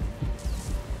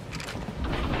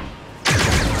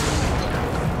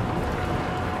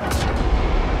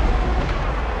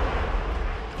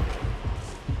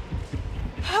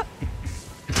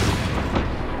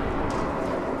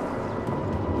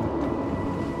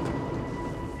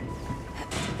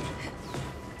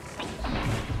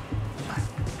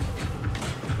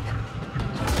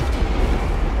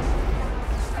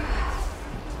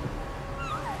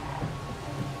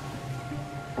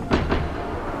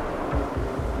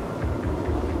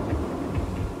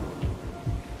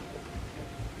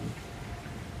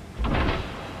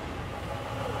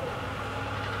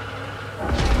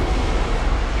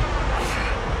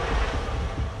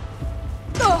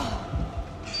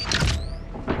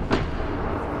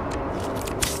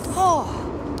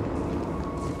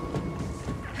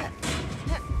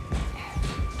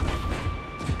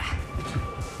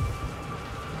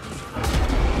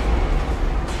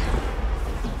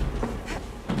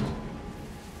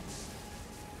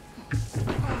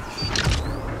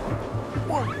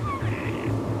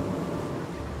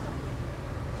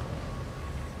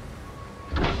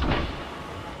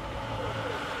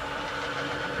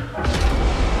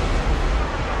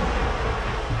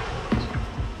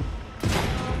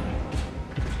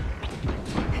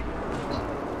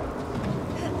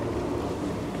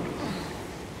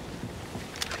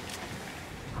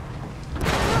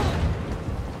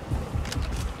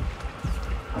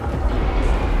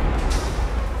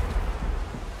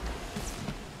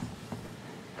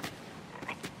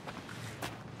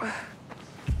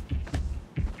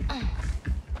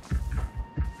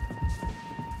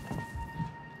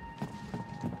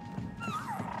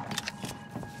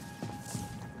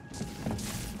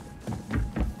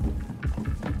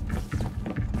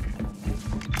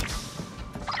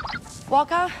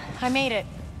 Walker, I made it.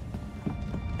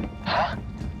 Huh?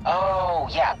 Oh,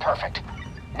 yeah, perfect.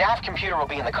 Nav computer will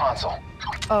be in the console.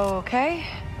 Okay.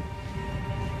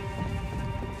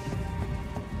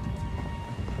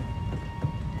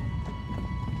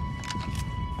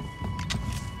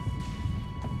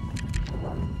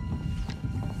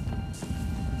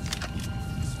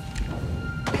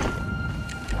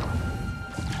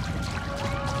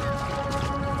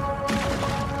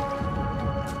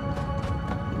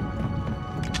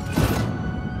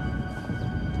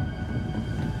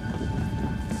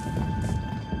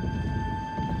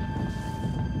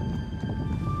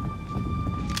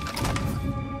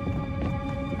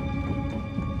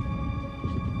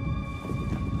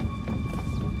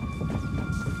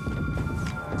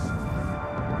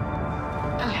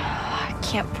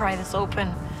 Can't pry this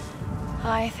open.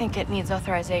 I think it needs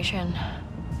authorization.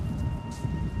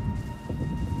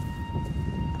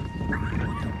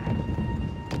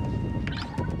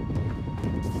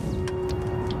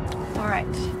 All right,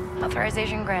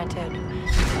 authorization granted.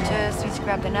 Just need to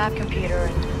grab the nav computer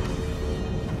and...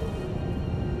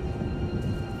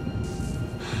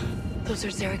 Those are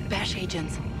Zarek Bash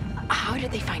agents. How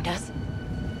did they find us?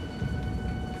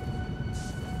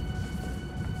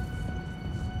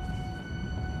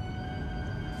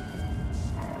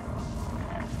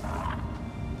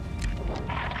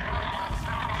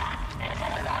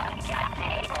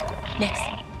 Nix,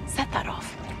 set that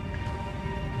off.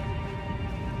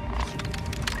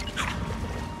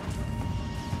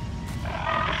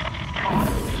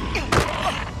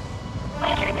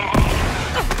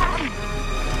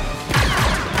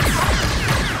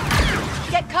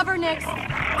 Get cover, Nix.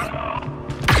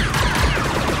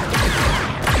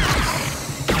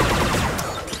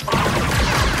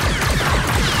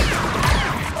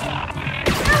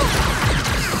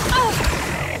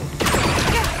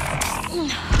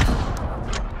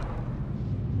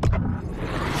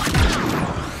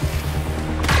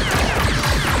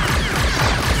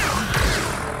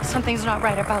 Something's not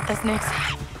right about this, Nix.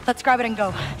 Let's grab it and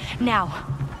go. Now.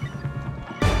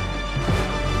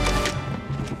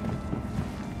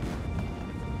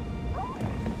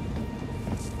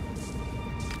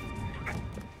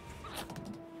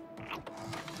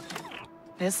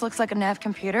 This looks like a nav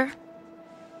computer.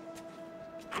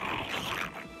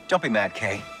 Don't be mad,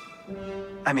 Kay.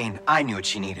 I mean, I knew what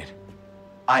she needed.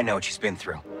 I know what she's been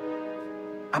through.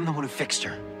 I'm the one who fixed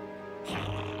her.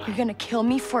 You're gonna kill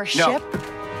me for a No. ship?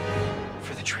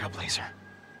 For the Trailblazer.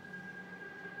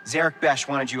 Zarek Besh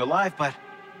wanted you alive, but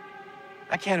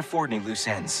I can't afford any loose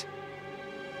ends.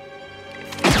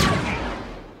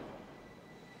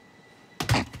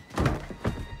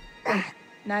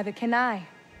 Neither can I.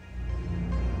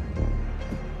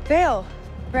 Vale,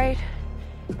 right?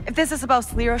 If this is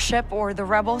about Lero's ship or the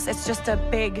rebels, it's just a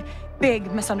big,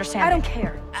 big misunderstanding. I don't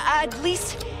care. At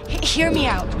least hear me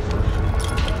out.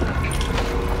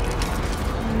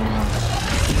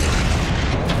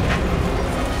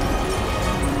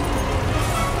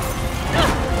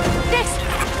 Nix,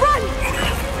 run!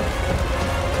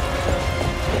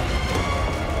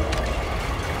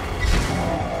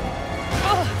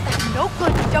 Oh, that no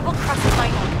good double-crossing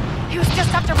line. He was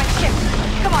just after my ship.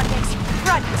 Come on, Nix,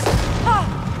 run! Oh,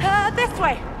 this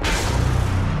way!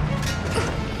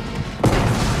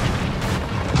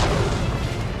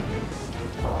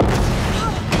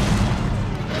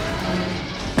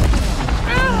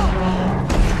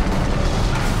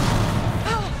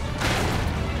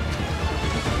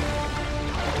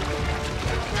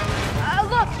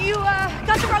 Look, you,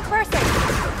 got the wrong person.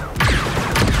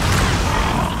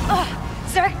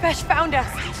 Zarek Besh found us.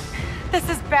 This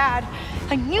is bad.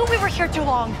 I knew we were here too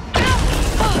long.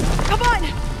 Come on!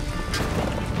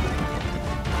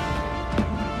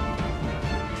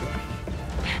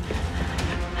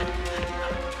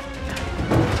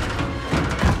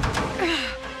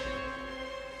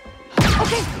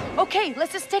 Okay,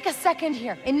 let's just take a second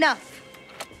here. Enough.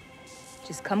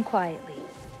 Just come quietly.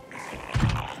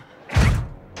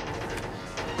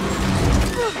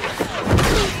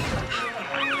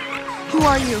 Who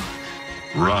are you?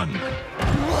 Run.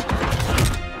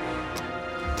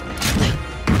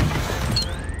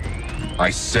 I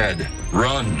said,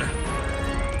 run.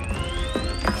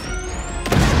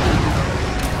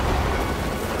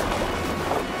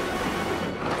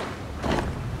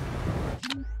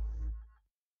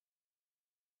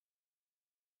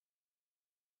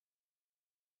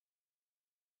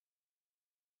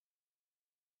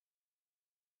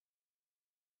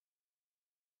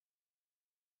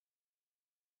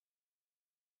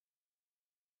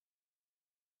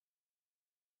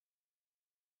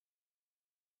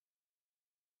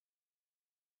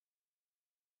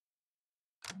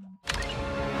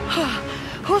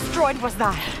 Whose droid was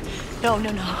that? No,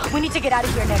 no, no. We need to get out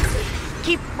of here next.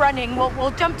 Keep running.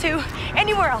 We'll jump to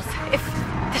anywhere else, if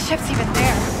the ship's even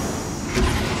there.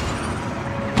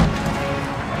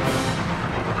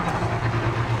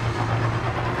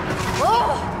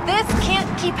 Whoa! This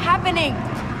can't keep happening.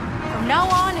 From now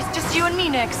on, it's just you and me,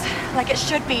 Nix. Like it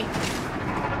should be.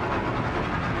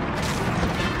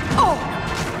 Oh!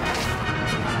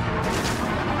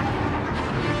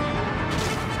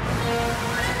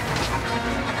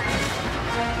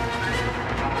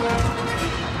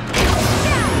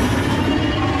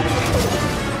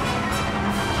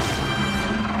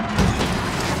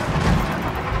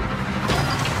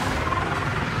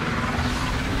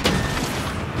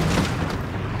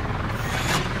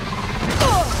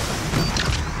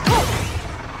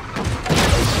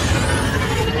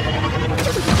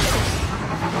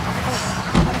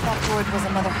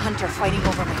 Fighting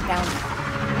over my bounty.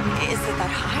 Is it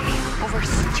that high? Over a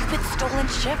stupid stolen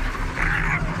ship?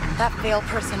 That Veil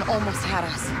person almost had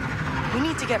us. We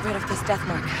need to get rid of this death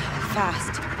mark.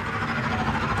 Fast.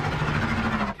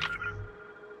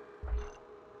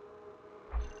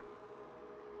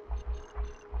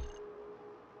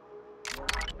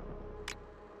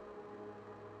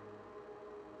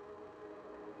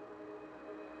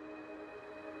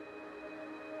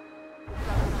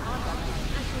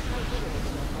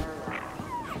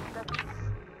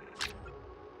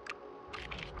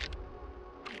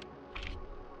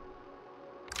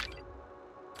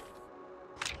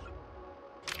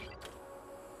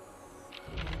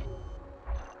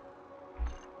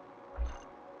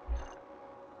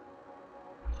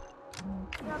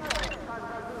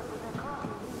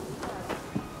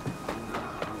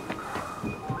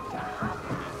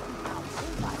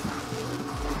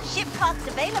 Ship parts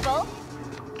available.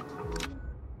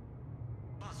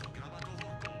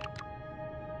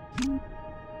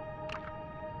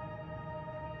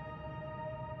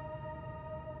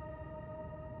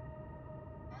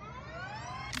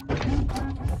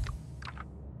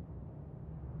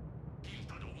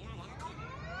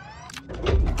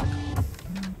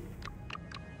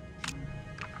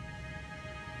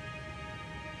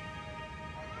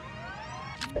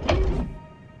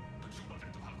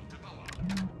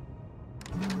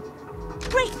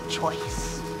 Great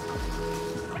choice.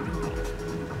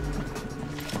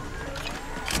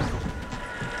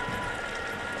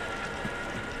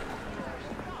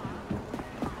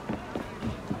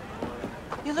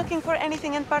 You looking for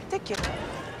anything in particular?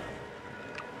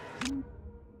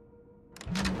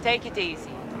 Take it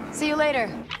easy. See you later.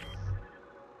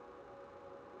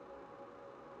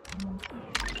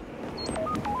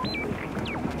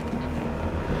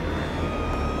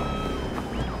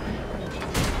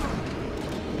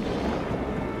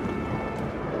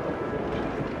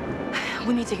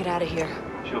 We need to get out of here.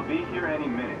 She'll be here any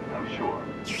minute, I'm sure.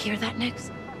 You hear that,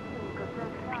 Nix?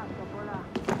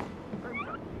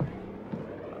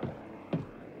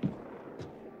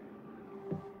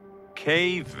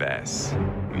 Okay, Vess.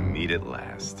 We meet at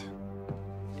last.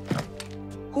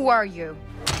 Who are you?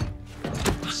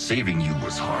 Saving you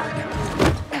was hard.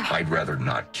 I'd rather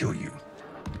not kill you.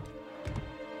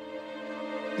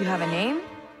 You have a name?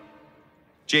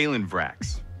 Jalen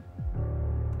Vrax.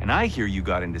 And I hear you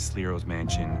got into Sliro's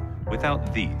mansion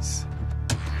without these.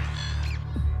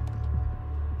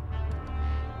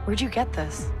 Where'd you get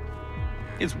this?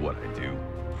 It's what I do.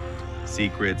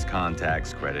 Secrets,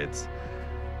 contacts, credits.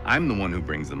 I'm the one who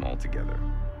brings them all together.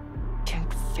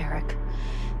 Ferric.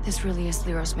 This really is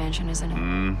Sliro's mansion, isn't it?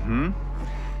 Mm-hmm.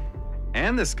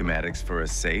 And the schematics for a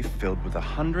safe filled with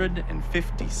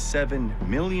 157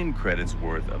 million credits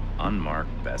worth of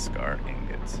unmarked Beskar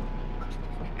ingots.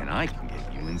 And I can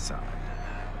get you inside.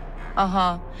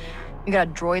 Uh-huh. You got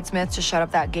a droid smith to shut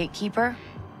up that gatekeeper?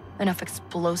 Enough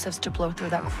explosives to blow through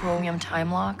that chromium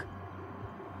time lock?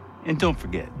 And don't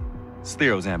forget,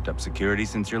 Sliro's amped up security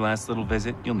since your last little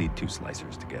visit. You'll need 2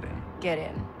 slicers to get in. Get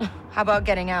in. How about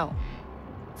getting out?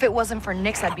 If it wasn't for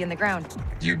Nix, I'd be in the ground.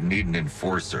 You'd need an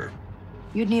enforcer.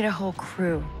 You'd need a whole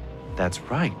crew. That's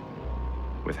right.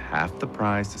 With half the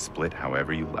prize to split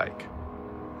however you like.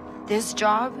 This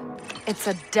job, it's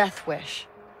a death wish.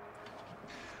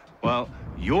 Well,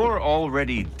 you're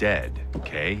already dead,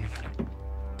 okay?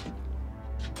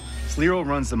 Sliro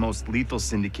runs the most lethal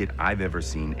syndicate I've ever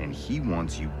seen, and he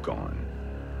wants you gone.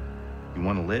 You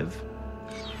want to live?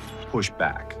 Push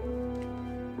back.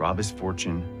 Rob his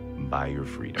fortune, buy your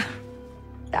freedom.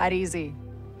 That easy.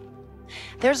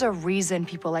 There's a reason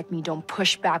people like me don't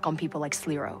push back on people like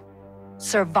Sliro.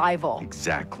 Survival.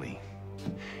 Exactly.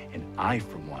 And I,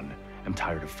 for one, am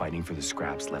tired of fighting for the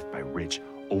scraps left by rich,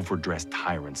 overdressed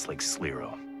tyrants like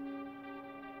Sliro.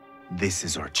 This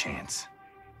is our chance.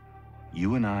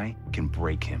 You and I can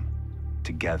break him.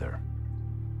 Together.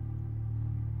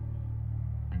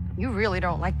 You really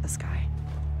don't like this guy.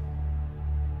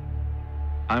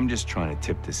 I'm just trying to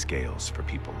tip the scales for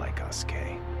people like us,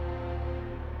 Kay.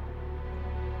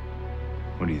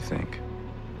 What do you think?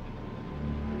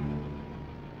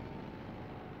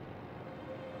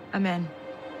 I'm in.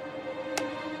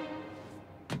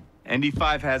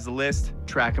 ND5 has the list.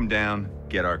 Track him down.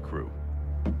 Get our crew.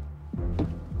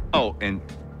 Oh, and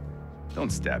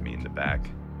don't stab me in the back.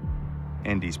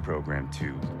 ND's programmed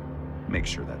to make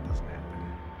sure that doesn't happen.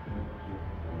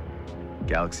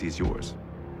 Galaxy is yours.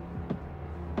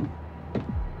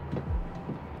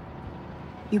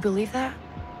 You believe that?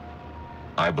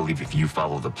 I believe if you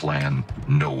follow the plan,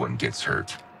 no one gets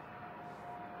hurt.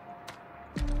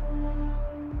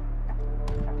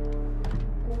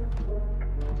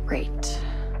 Great.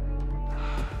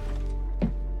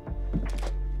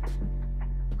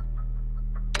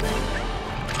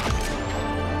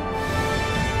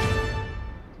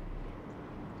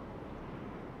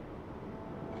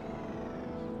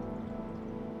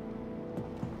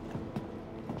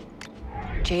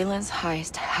 Jalen's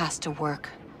heist has to work.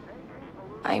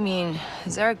 I mean,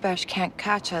 Zarek Besh can't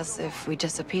catch us if we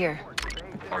disappear.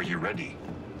 Are you ready?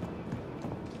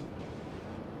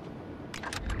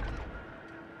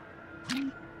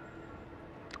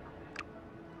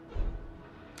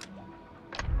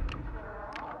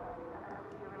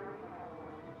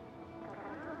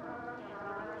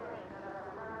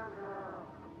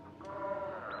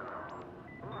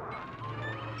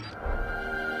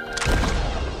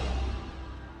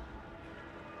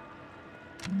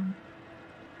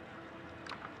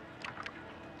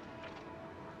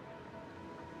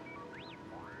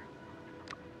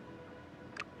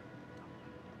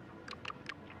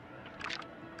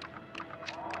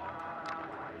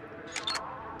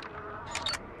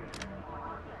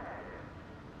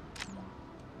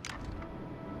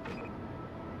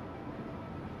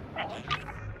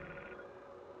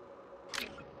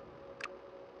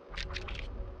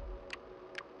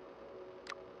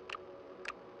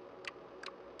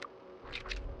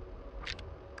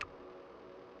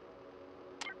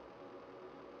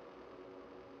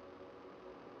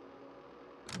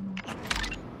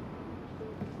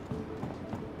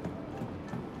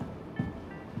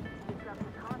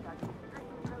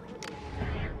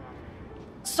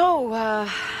 So,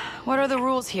 what are the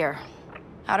rules here?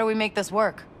 How do we make this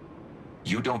work?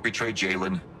 You don't betray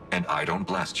Jalen, and I don't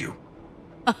blast you.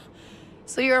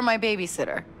 So you're my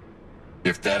babysitter?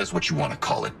 If that is what you want to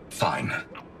call it, fine.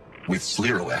 With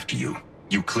Sliro after you,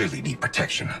 you clearly need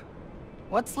protection.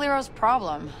 What's Liro's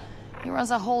problem? He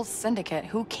runs a whole syndicate.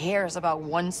 Who cares about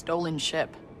one stolen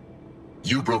ship?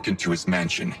 You broke into his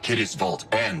mansion, hid his vault,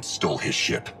 and stole his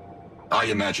ship. I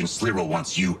imagine Sliro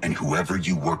wants you and whoever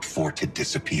you worked for to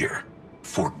disappear.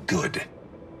 For good.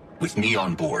 With me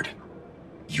on board,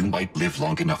 you might live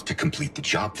long enough to complete the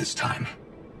job this time.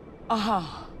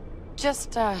 Uh-huh.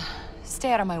 Just,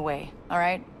 stay out of my way, all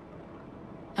right?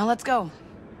 Now let's go.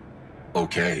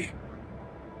 Okay.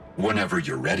 Whenever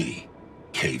you're ready,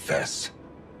 K-Fess.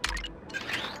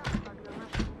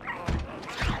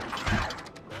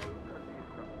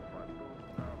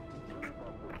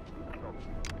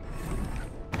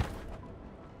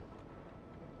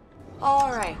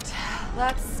 All right,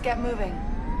 let's get moving.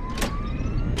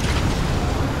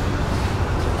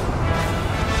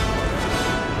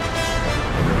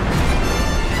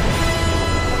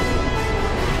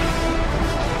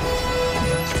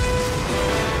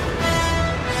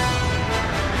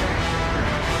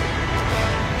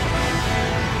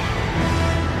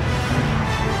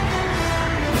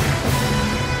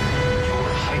 Your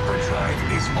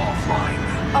hyperdrive is offline.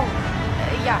 Oh,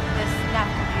 yeah, this nav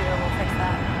computer will fix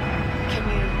that. Can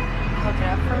you hook it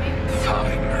up for me?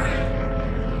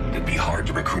 Fine. It'd be hard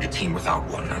to recruit a team without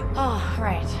one. Oh,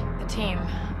 right. The team.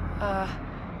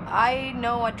 I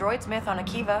know a droidsmith on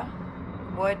Akiva.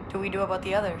 What do we do about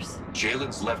the others?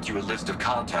 Jalen's left you a list of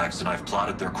contacts and I've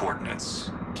plotted their coordinates.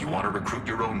 If you want to recruit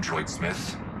your own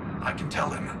droidsmith, I can tell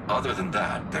him. Other than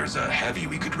that, there's a heavy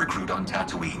we could recruit on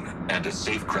Tatooine and a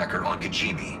safecracker on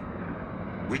Kijimi.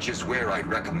 Which is where I'd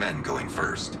recommend going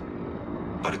first.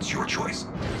 But it's your choice.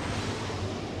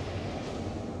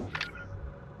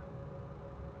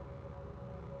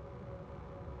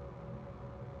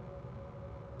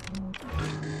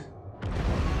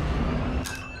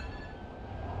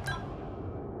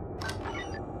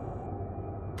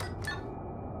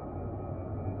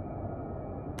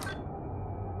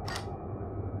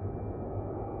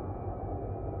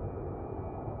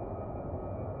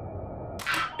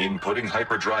 Inputting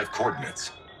hyperdrive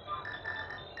coordinates.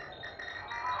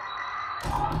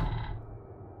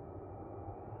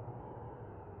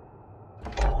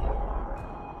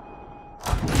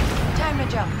 Time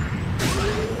to jump.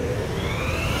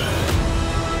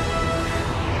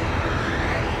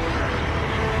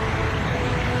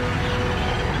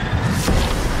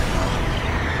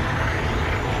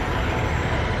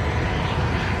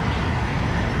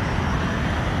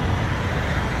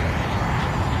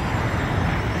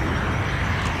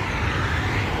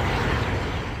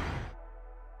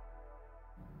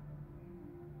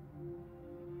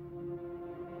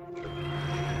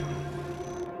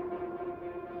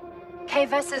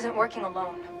 K-Vest isn't working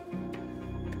alone.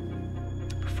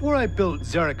 Before I built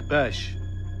Zurich Besh,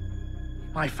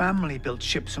 my family built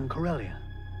ships on Corellia.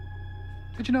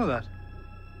 Did you know that?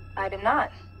 I did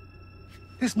not.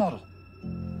 This model,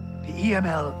 the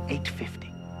EML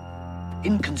 850,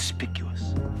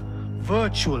 inconspicuous,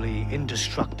 virtually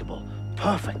indestructible,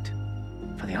 perfect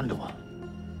for the underworld.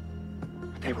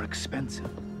 But they were expensive.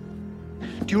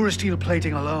 Durasteel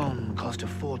plating alone cost a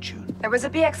fortune. There was a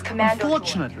BX Commando.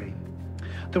 Unfortunately,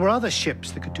 there were other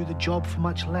ships that could do the job for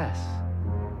much less.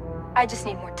 I just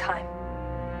need more time.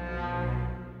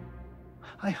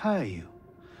 I hire you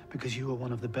because you are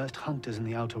one of the best hunters in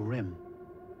the Outer Rim.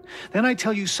 Then I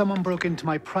tell you someone broke into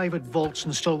my private vaults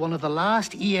and stole one of the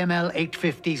last EML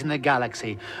 850s in the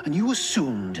galaxy, and you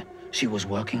assumed she was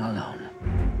working alone.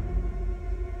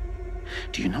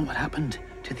 Do you know what happened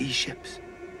to these ships?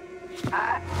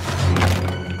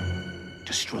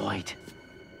 Destroyed.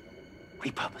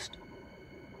 Repurposed.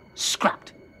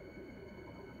 Scrapped.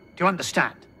 Do you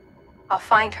understand? I'll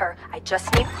find her. I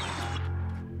just need...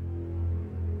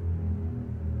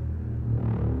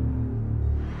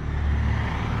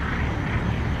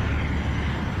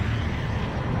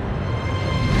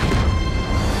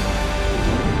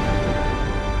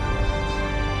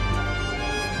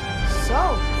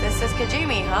 So, this is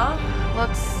Kijimi, huh?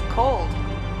 Looks cold.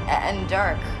 And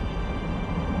dark.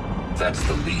 That's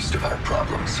the least of our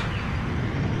problems.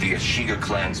 The Ashiga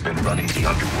clan's been running the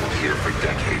underworld here for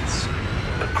decades,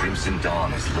 but Crimson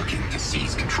Dawn is looking to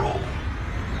seize control.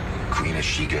 Queen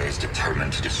Ashiga is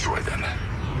determined to destroy them.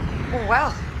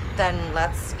 Well, then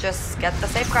let's just get the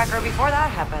safecracker before that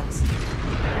happens.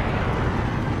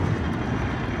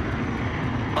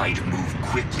 I'd move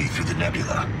quickly through the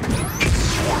nebula. It's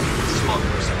swarming with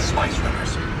smugglers and spice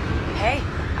runners. Hey,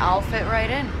 I'll fit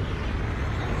right in.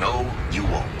 No, you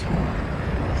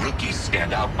won't. Rookies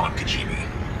stand out on Kijimi.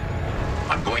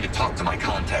 I'm going to talk to my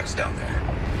contacts down there.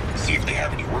 See if they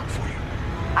have any work for you.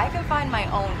 I can find my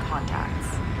own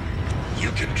contacts.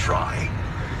 You can try.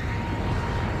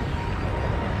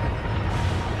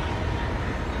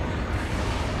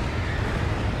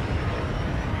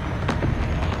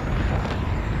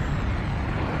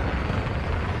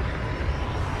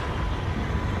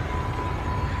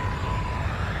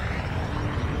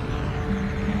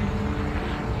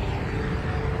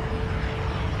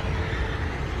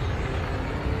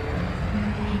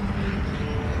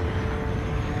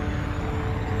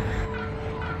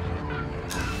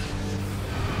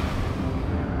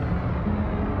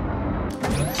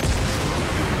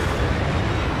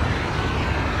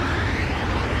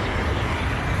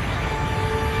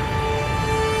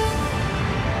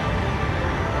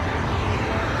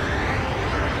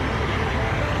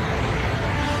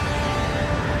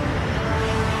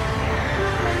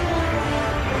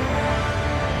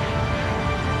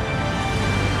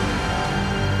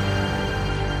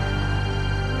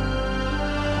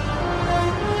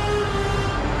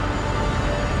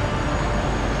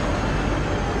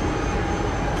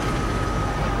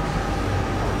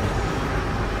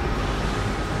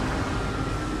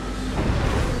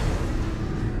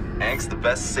 Hank's the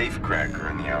best safecracker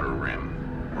in the Outer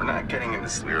Rim. We're not getting into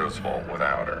Sliro's vault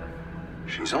without her.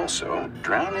 She's also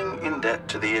drowning in debt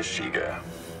to the Ashiga.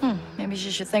 Maybe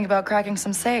she should think about cracking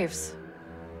some safes.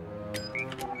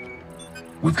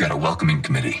 We've got a welcoming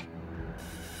committee.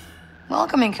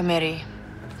 Welcoming committee.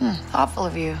 Thoughtful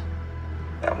of you.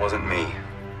 That wasn't me.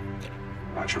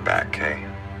 Watch your back, Kay.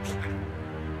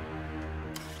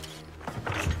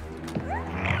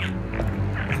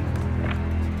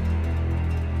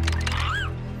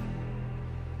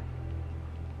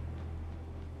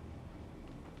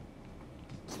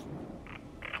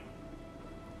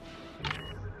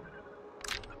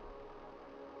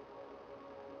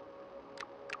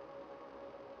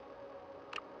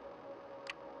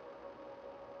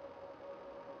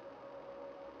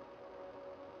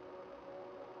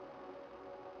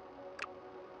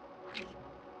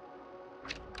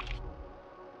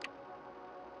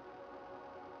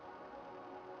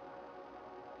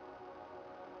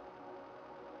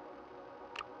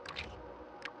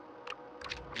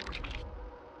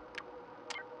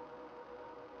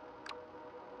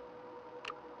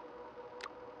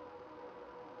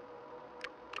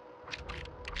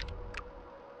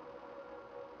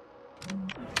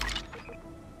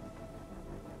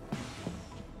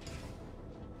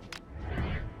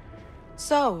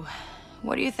 So,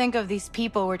 what do you think of these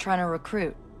people we're trying to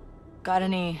recruit? Got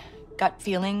any gut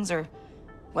feelings or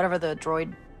whatever the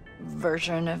droid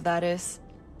version of that is?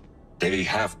 They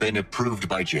have been approved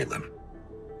by Jalen.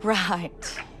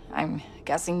 Right. I'm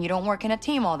guessing you don't work in a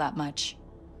team all that much.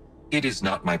 It is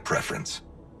not my preference.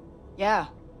 Yeah,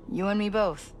 you and me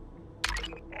both.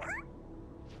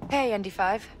 Hey,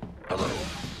 ND5. Hello.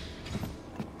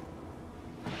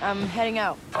 I'm heading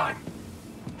out. Fine.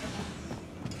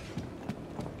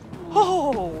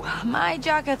 Oh, my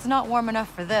jacket's not warm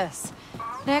enough for this.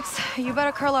 Nix, you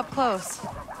better curl up close.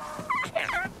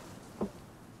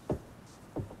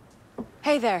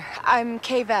 Hey there, I'm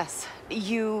Kay Vess.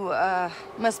 You,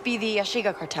 must be the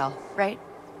Ashiga cartel, right?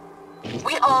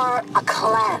 We are a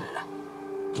clan.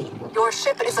 Your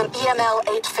ship is an EML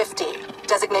 850,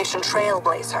 designation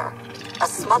Trailblazer, a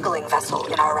smuggling vessel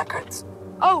in our records.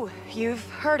 Oh, you've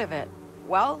heard of it.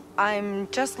 Well, I'm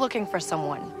just looking for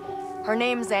someone. Her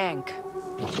name's Ank.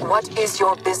 What is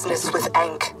your business with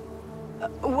Ank?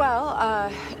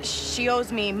 She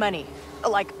owes me money.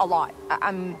 Like, a lot.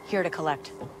 I'm here to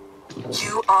collect.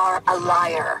 You are a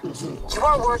liar. You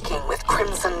are working with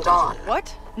Crimson Dawn.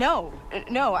 What? No,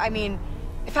 I mean,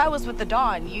 if I was with the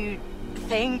Dawn, you'd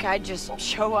think I'd just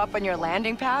show up on your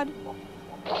landing pad?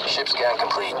 Ship scan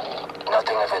complete.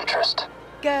 Nothing of interest.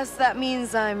 Guess that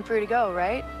means I'm free to go,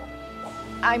 right?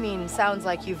 I mean, sounds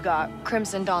like you've got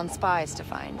Crimson Dawn spies to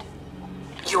find.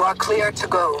 You are clear to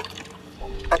go.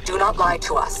 But do not lie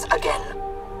to us again.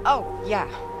 Oh, yeah.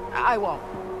 I won't.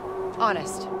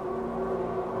 Honest.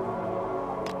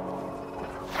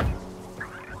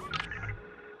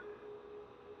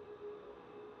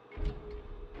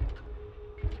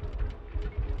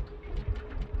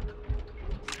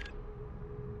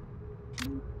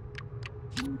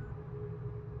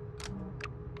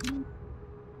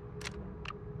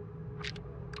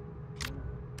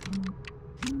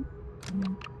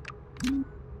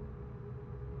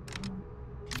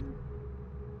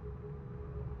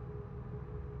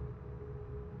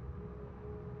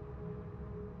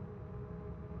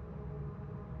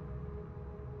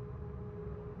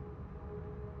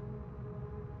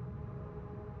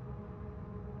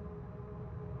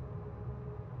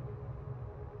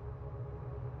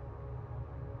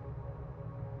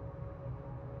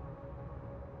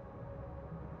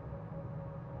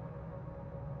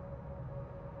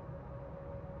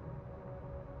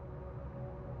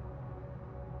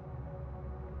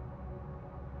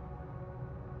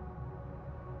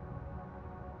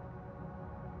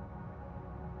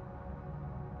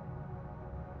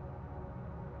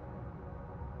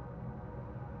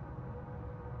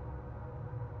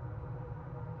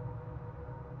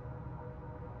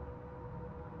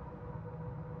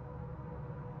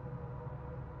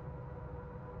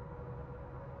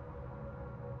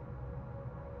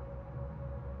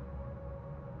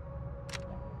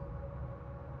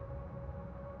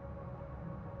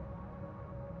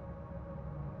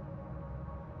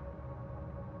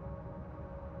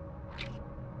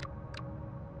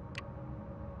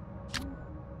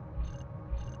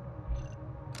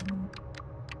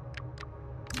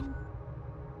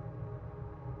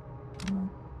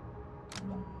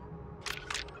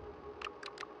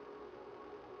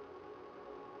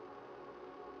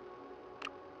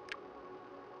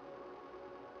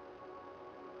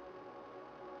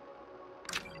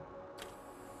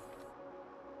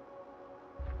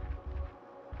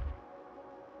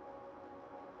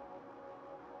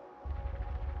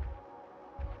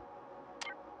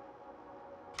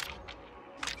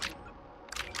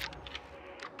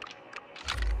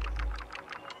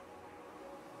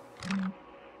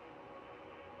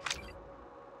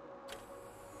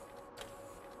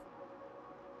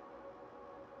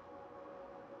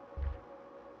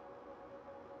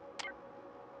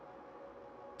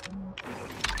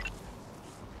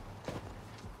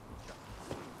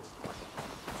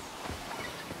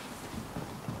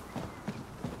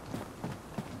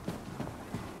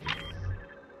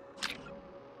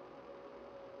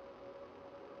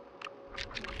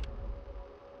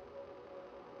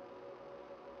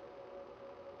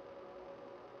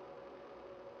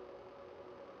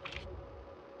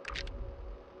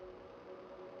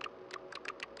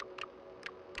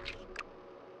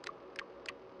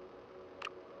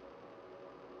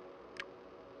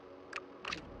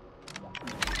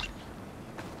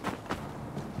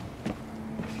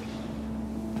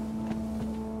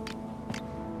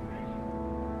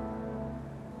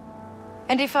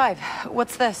 ND5,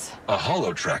 what's this? A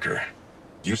holo tracker.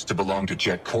 Used to belong to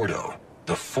Jet Cordo,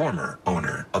 the former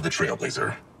owner of the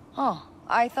Trailblazer. Oh,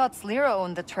 I thought Slira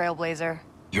owned the Trailblazer.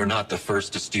 You're not the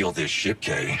first to steal this ship,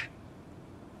 Kay.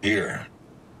 Here,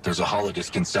 There's a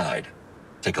holodisk inside.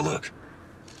 Take a look.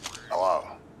 Hello.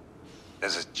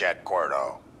 This is Jet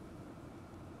Cordo.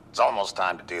 It's almost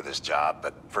time to do this job,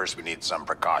 but first we need some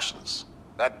precautions.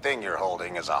 That thing you're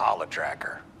holding is a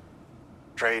holotracker.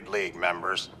 Trade League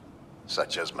members,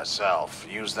 such as myself,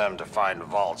 use them to find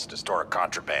vaults to store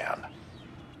contraband.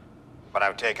 But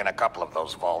I've taken a couple of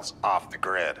those vaults off the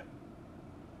grid.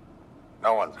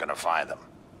 No one's gonna find them,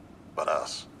 but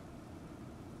us.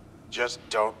 Just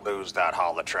don't lose that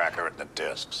holotracker and the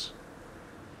discs.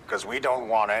 Because we don't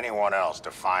want anyone else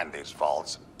to find these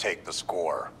vaults and take the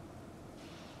score.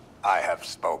 I have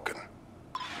spoken.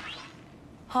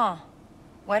 Huh.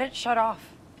 Why did it shut off?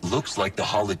 Looks like the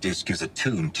holodisk is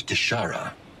attuned to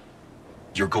Tishara.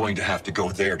 You're going to have to go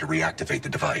there to reactivate the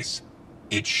device.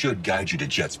 It should guide you to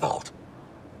Jet's vault.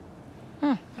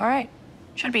 Alright.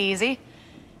 Should be easy.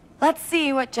 Let's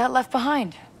see what Jet left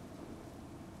behind.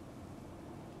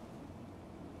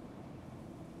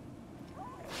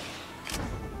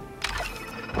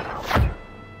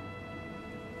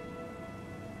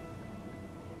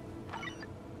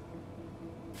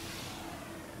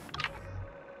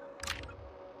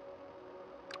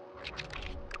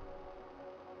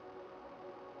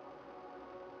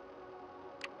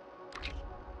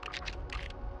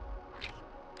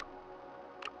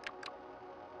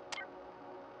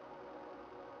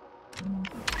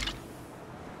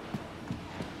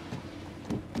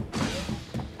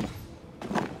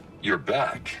 You're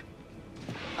back.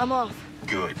 I'm off.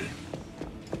 Good.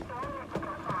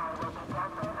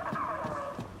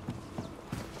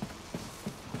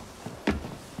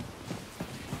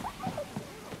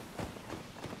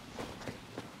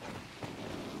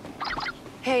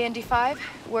 Hey, Indy 5,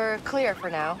 we're clear for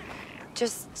now.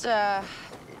 Just,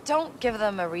 don't give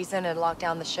them a reason to lock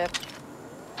down the ship.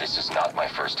 This is not my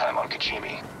first time on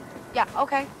Kajimi. Yeah,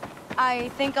 okay. I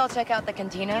think I'll check out the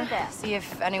cantina, see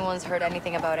if anyone's heard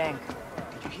anything about Ankh.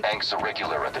 Ankh's a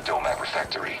regular at the Domac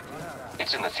refectory.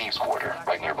 It's in the Thieves' Quarter,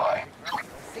 right nearby.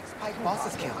 6 Pike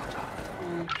bosses killed.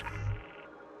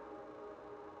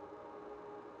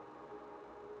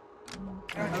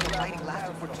 The fighting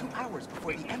lasted for 2 hours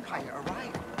before the Empire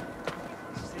arrived.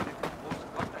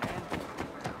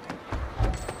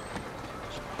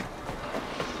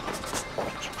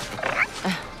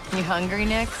 You hungry,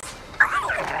 Nick?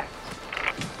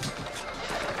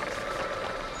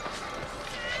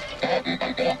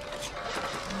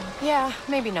 Yeah,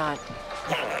 maybe not.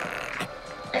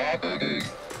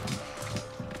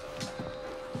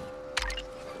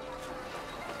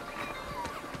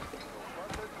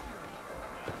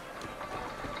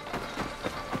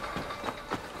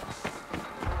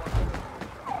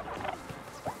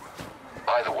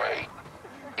 By the way,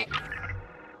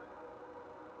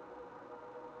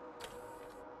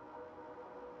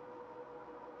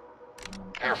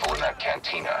 careful in that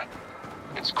cantina.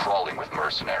 It's crawling with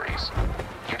mercenaries.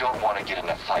 You don't want to get in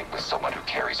a fight with someone who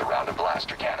carries around a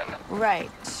blaster cannon.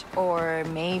 Right. Or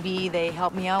maybe they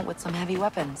help me out with some heavy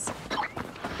weapons.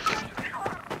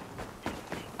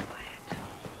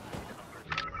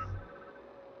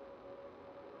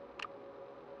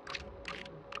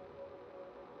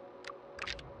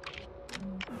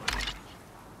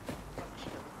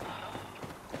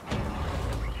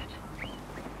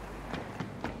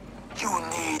 You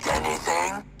need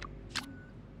anything?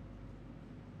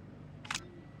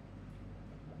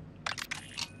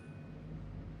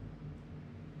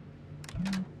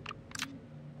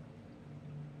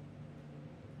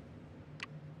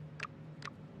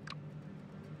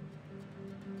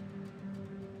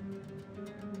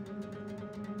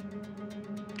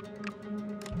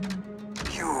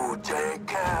 You take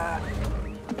care.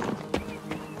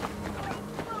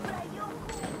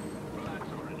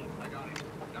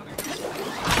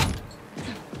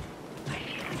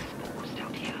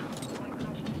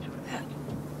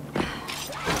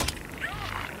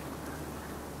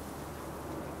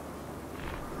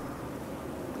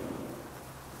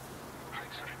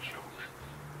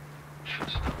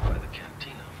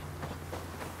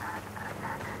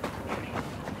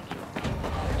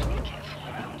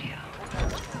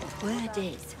 Word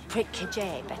is, Prick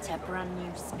K.J. bet a brand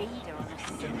new speeder on a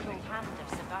single hand of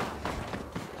cigars.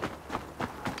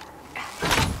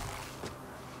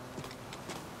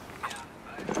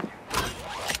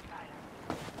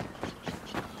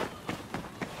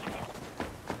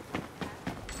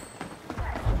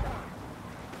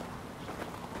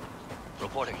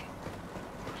 Reporting.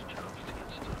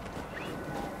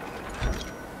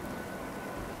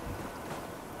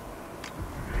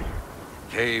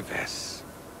 Davis.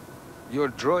 Your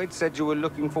droid said you were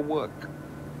looking for work.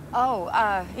 Oh,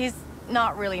 he's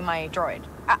not really my droid.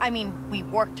 I mean, we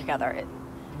work together.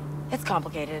 It's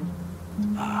complicated.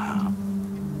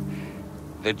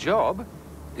 The job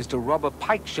is to rob a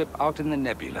pike ship out in the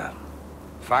nebula.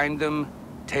 Find them,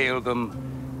 tail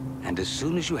them, and as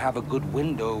soon as you have a good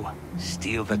window,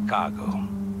 steal the cargo.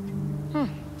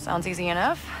 Sounds easy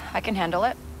enough. I can handle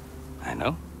it. I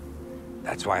know.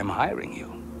 That's why I'm hiring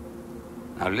you.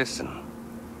 Now listen.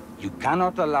 You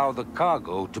cannot allow the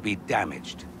cargo to be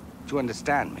damaged. Do you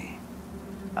understand me?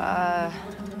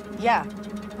 Yeah.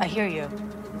 I hear you.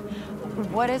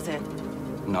 What is it?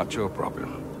 Not your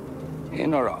problem.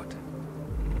 In or out?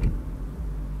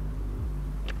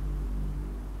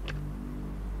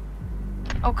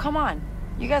 Oh, come on.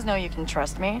 You guys know you can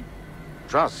trust me.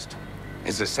 Trust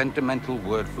is a sentimental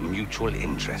word for mutual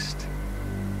interest.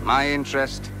 My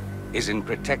interest is in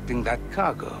protecting that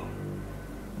cargo.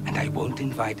 And I won't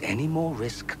invite any more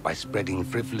risk by spreading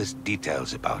frivolous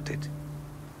details about it.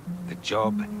 The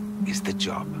job is the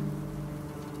job.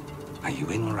 Are you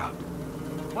in or out?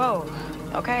 Whoa.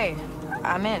 Okay.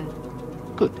 I'm in.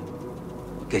 Good.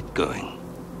 Get going.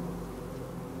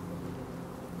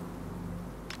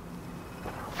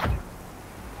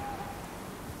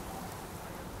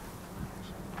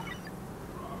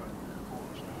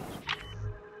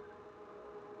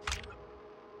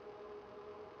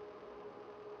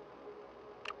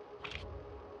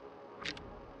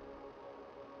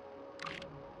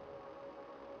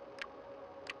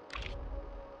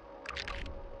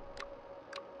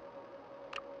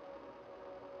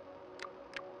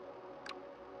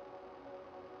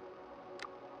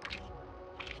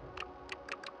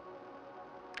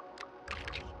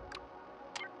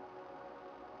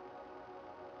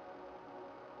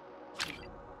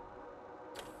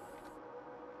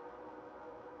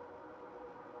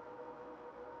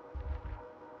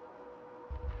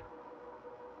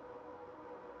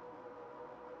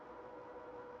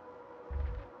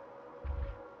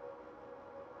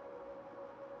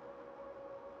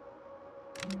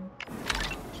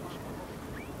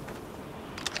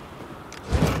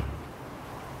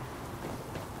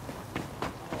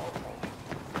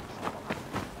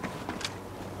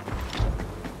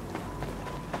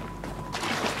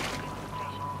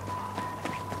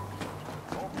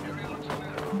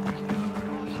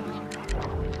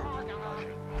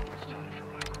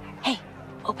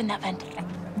 Open that vent.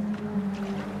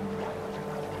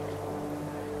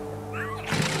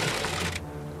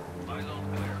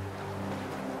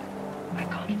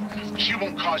 She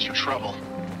won't cause you trouble.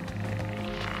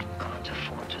 Can't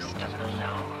afford to stumble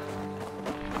now.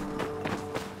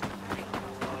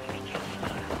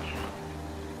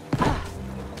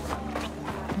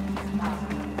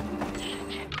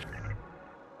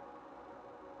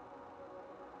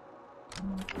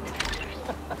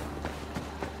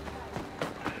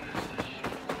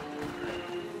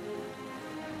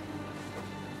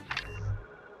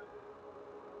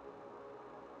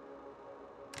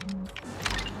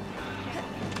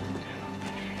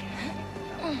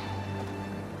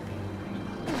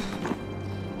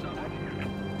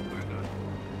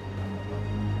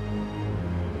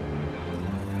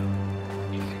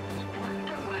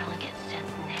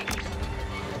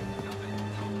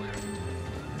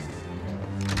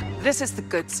 This is the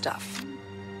good stuff.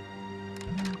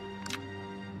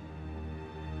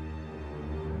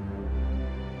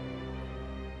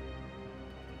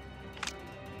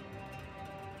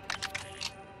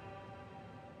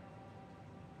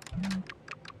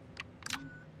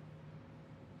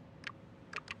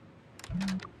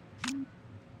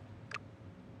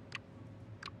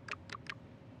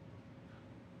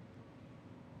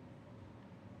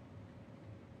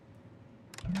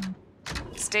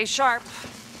 Stay sharp.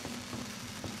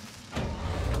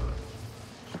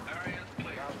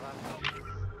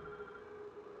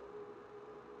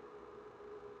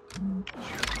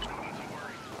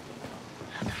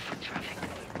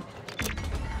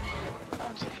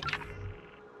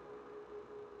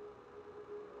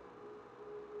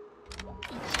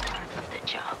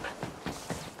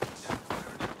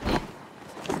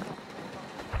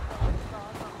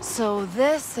 So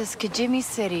this is Kijimi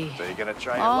City. So you gonna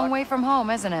try your Long luck? way from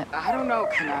home, isn't it? I don't know,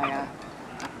 Kanaya.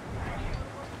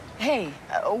 Hey,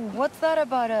 what's that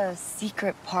about a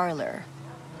secret parlor?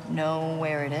 Know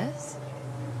where it is?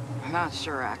 I'm not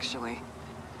sure, actually.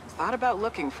 Thought about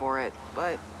looking for it,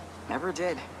 but never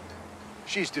did.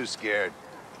 She's too scared.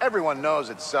 Everyone knows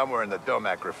it's somewhere in the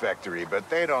Domac refectory, but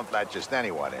they don't let just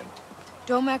anyone in.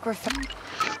 Domac Refectory.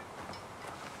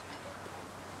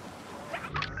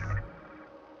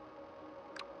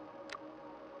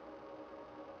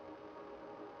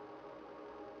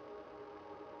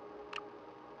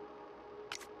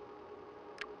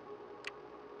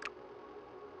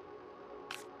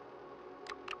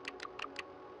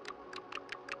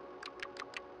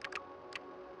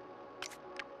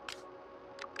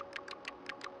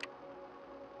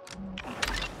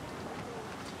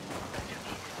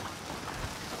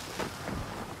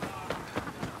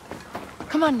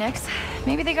 Come on, Nix.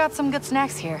 Maybe they got some good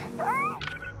snacks here.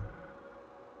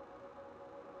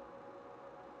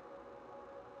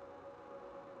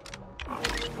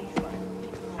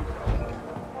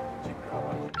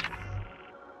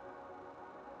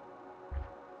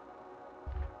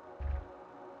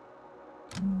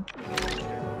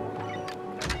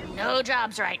 No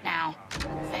jobs right now.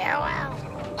 Farewell.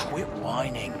 Quit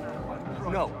whining.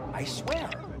 No, I swear.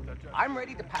 I'm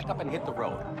ready to pack up and hit the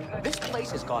road. This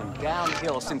place has gone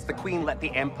downhill since the Queen let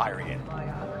the Empire in.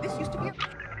 This used to be a...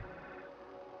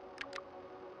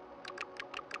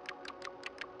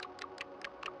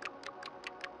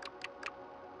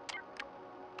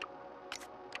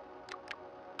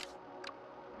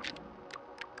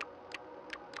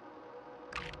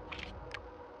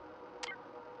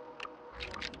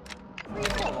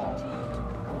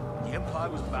 The Empire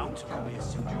was bound to come here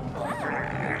soon.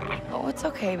 Oh, it's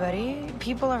okay, buddy.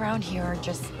 People around here are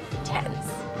just tense.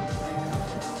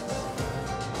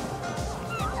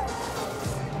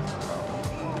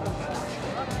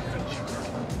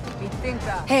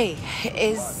 Hey,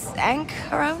 is Ank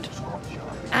around?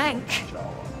 Ank?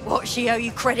 What she owe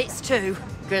you credits to?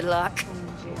 Good luck.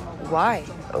 Why?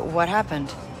 What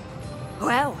happened?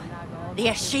 Well, the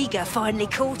Ashiga finally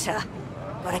caught her.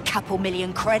 Got a couple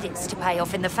million credits to pay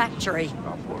off in the factory.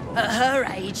 At her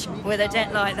age, with a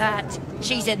debt like that,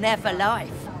 she's in there for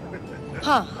life.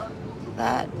 Huh.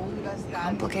 That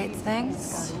complicates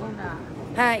things.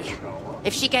 Hey,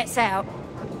 if she gets out,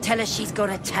 tell her she's got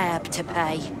a tab to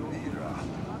pay.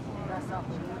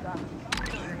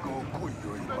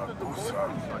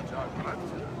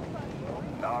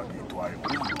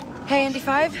 Hey, Indy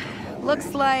 5.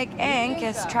 Looks like Ank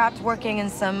is trapped working in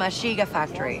some Ashiga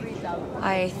factory.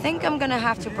 I think I'm gonna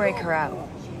have to break her out.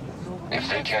 If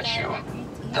they catch you,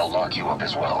 they'll lock you up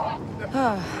as well.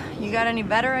 You got any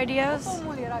better ideas?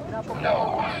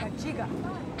 No.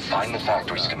 Find the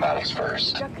factory schematics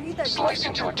first. Slice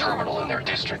into a terminal in their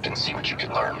district and see what you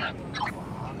can learn.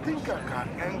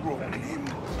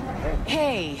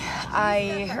 Hey,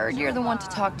 I heard you're the one to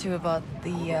talk to about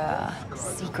the,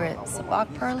 secret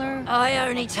sabak parlor. I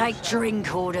only take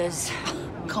drink orders.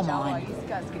 Come on.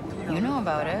 You know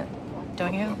about it,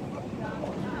 don't you?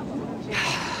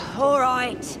 All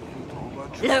right.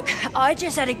 Look, I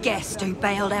just had a guest who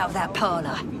bailed out of that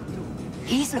parlor.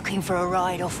 He's looking for a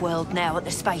ride off-world now at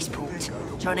the spaceport,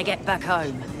 trying to get back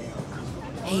home.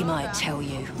 He might tell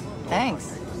you.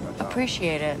 Thanks.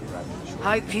 Appreciate it.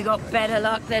 Hope you got better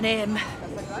luck than him.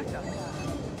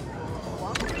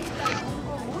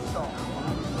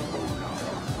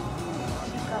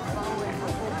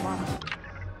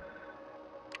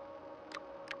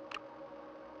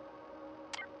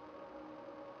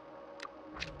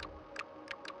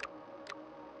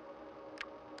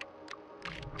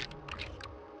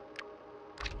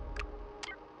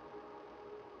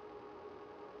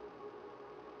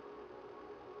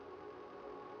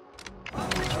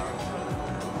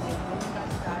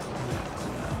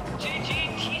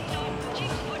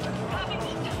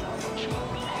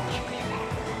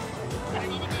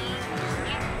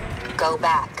 Go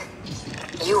back.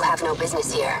 You have no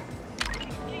business here.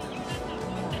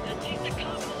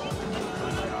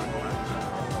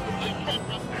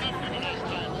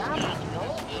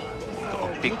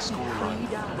 A big school run.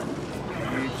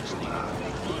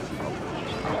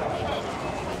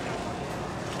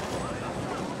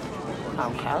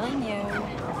 I'm telling you,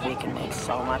 we can make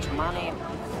so much money.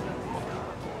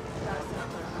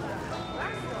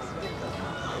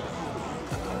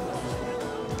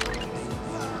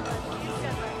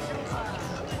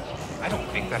 I don't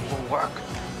think that will work.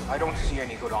 I don't see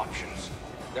any good options.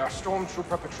 There are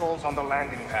stormtrooper patrols on the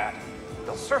landing pad.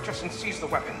 They'll search us and seize the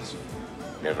weapons.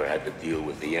 Never had to deal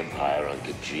with the Empire on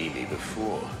Kijimi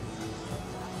before.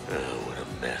 Oh, what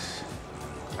a mess.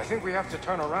 I think we have to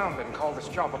turn around and call this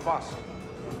job a bust.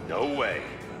 No way.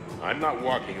 I'm not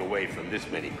walking away from this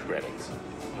many credits.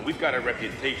 And we've got a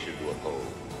reputation to uphold.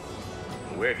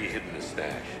 Where have you hidden the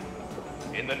stash?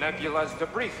 In the nebula's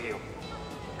debris field.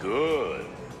 Good.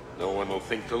 No one will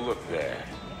think to look there.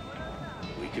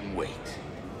 We can wait.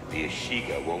 The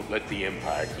Ashiga won't let the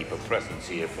Empire keep a presence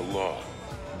here for long.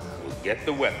 We'll get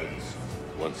the weapons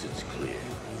once it's clear.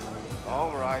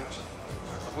 All right.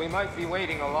 But we might be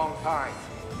waiting a long time.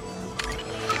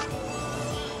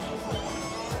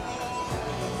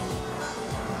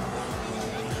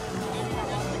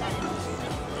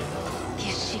 The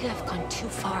Ashiga have gone too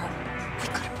far. We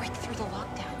gotta break through the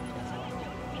lockdown.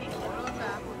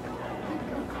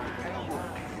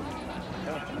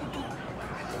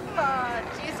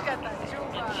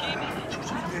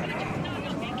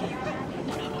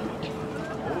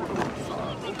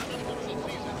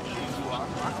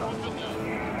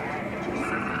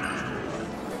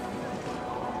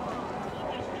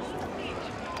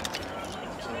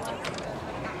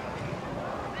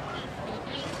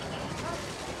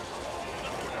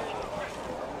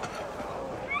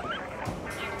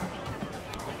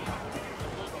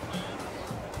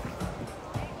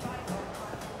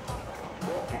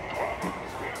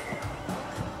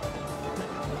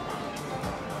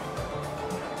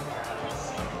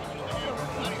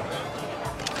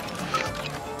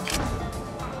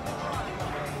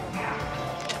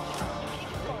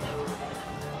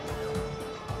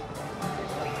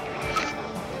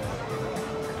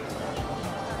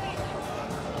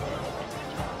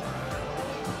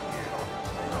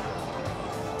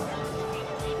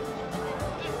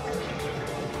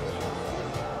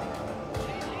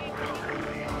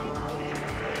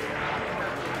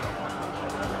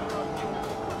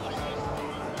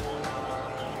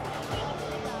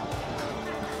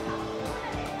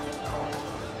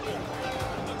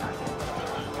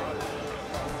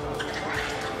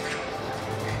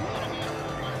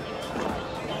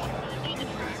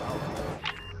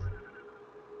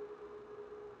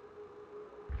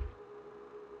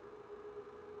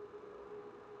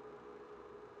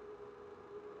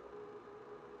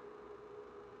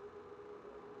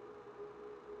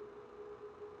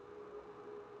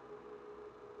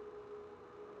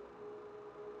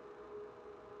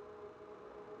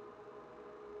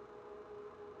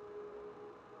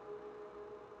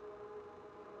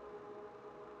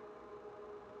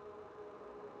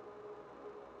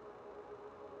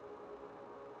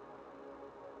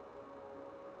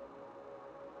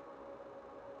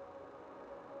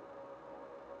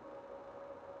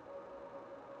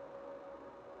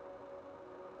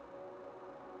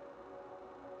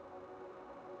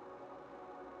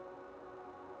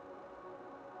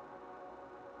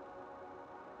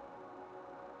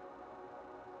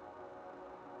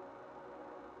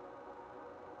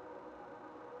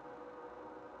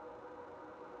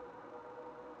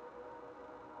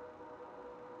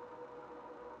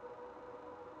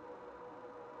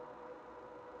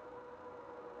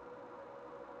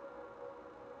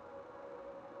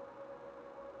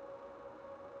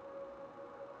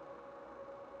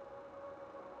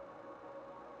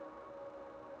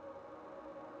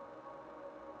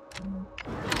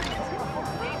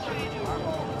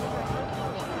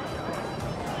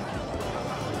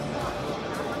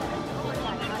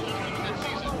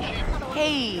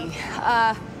 Hey,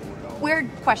 weird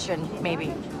question,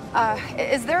 maybe.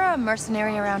 Is there a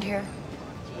mercenary around here?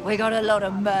 We got a lot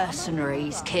of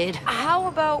mercenaries, kid. How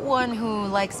about one who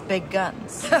likes big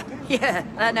guns? Yeah,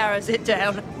 that narrows it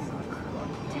down.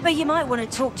 But you might want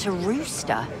to talk to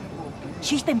Rooster.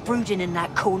 She's been brooding in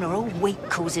that corner all week,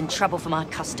 causing trouble for my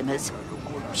customers.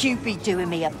 You'd be doing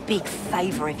me a big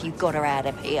favor if you got her out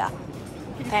of here.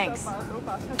 Thanks.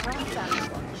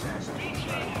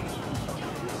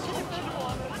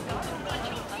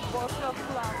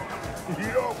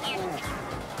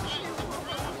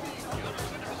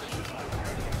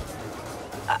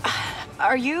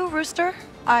 Are you Rooster?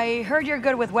 I heard you're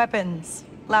good with weapons.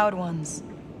 Loud ones.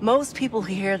 Most people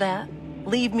who hear that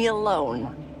leave me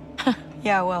alone.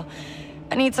 Yeah, well,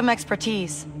 I need some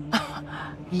expertise.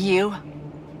 You?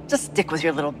 Just stick with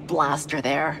your little blaster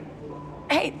there.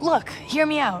 Hey, look, hear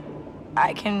me out.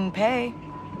 I can pay.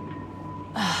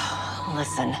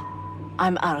 Listen,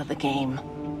 I'm out of the game.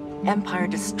 Empire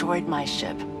destroyed my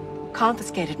ship,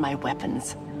 confiscated my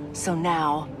weapons, so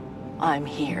now I'm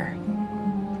here.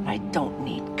 I don't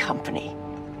need company.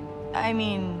 I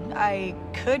mean, I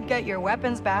could get your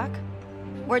weapons back.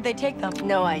 Where'd they take them?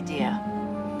 No idea.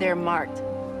 They're marked,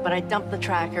 but I dumped the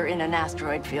tracker in an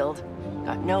asteroid field.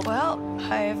 Got no... Well,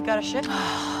 I've got a ship.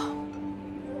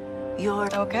 You're...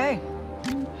 Okay.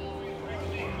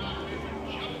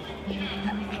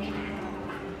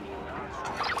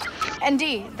 And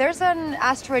D, there's an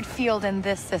asteroid field in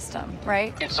this system,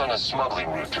 right? It's on a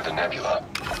smuggling route to the nebula.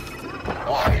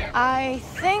 Why? I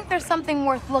think there's something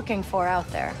worth looking for out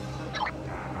there.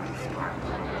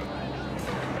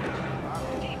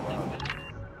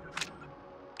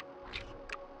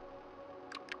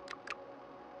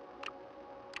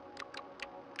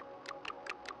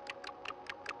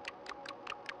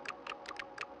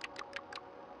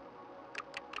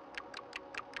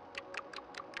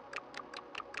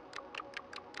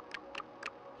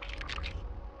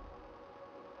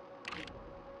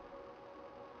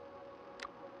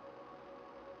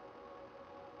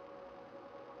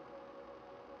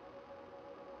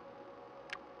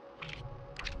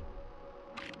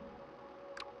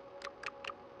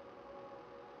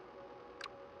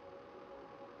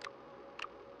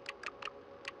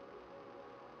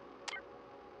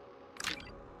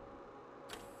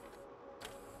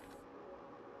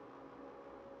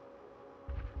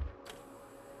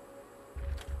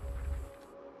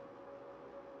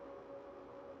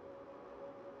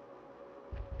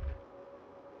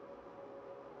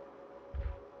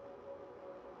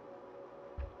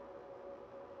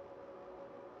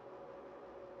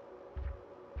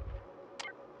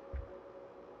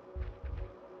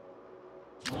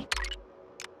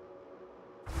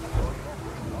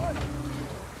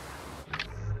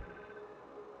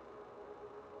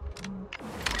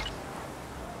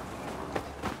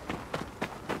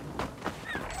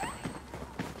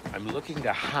 I'm looking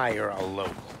to hire a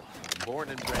local. Born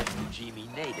and bred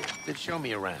Kajimi native. That show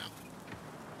me around.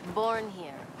 Born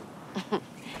here.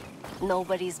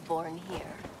 Nobody's born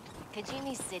here.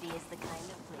 Kajimi City is the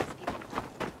kind of place people...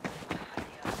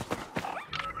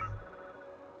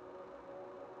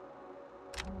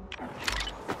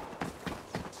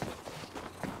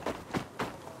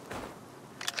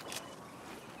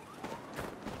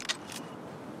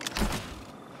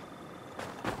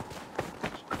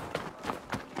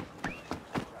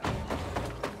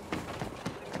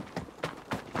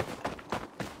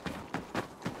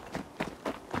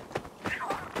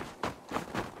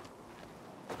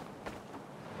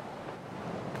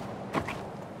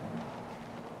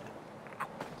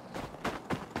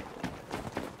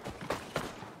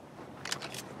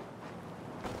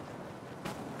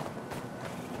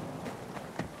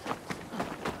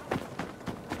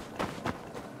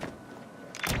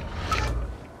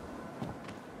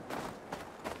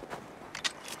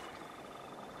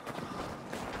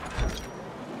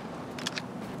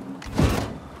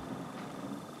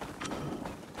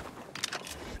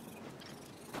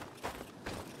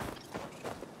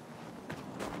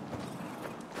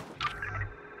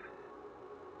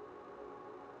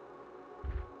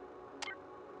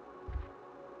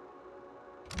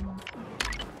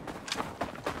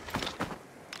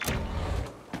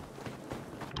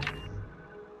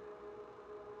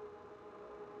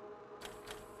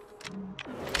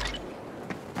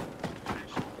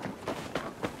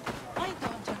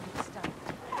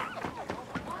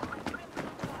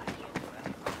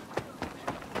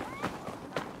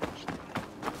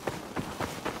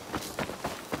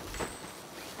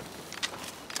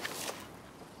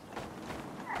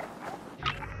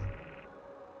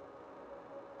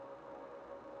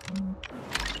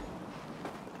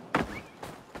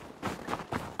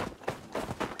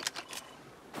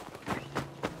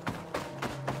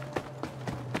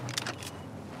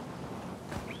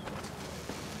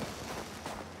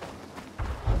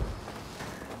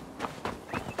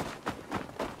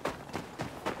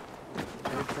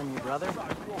 brother?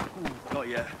 Not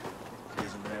yet. He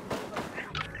isn't there.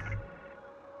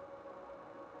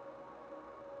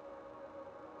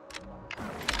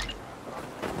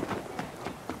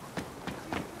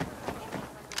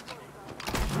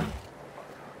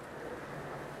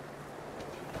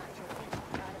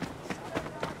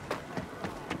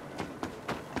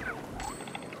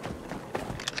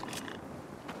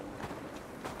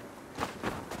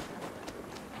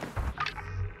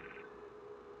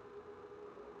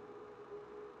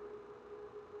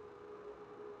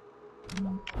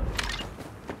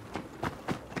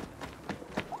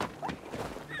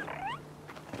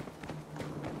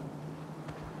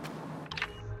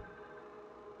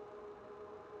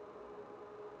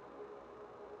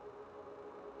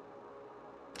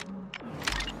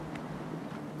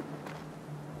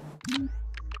 Mm-hmm.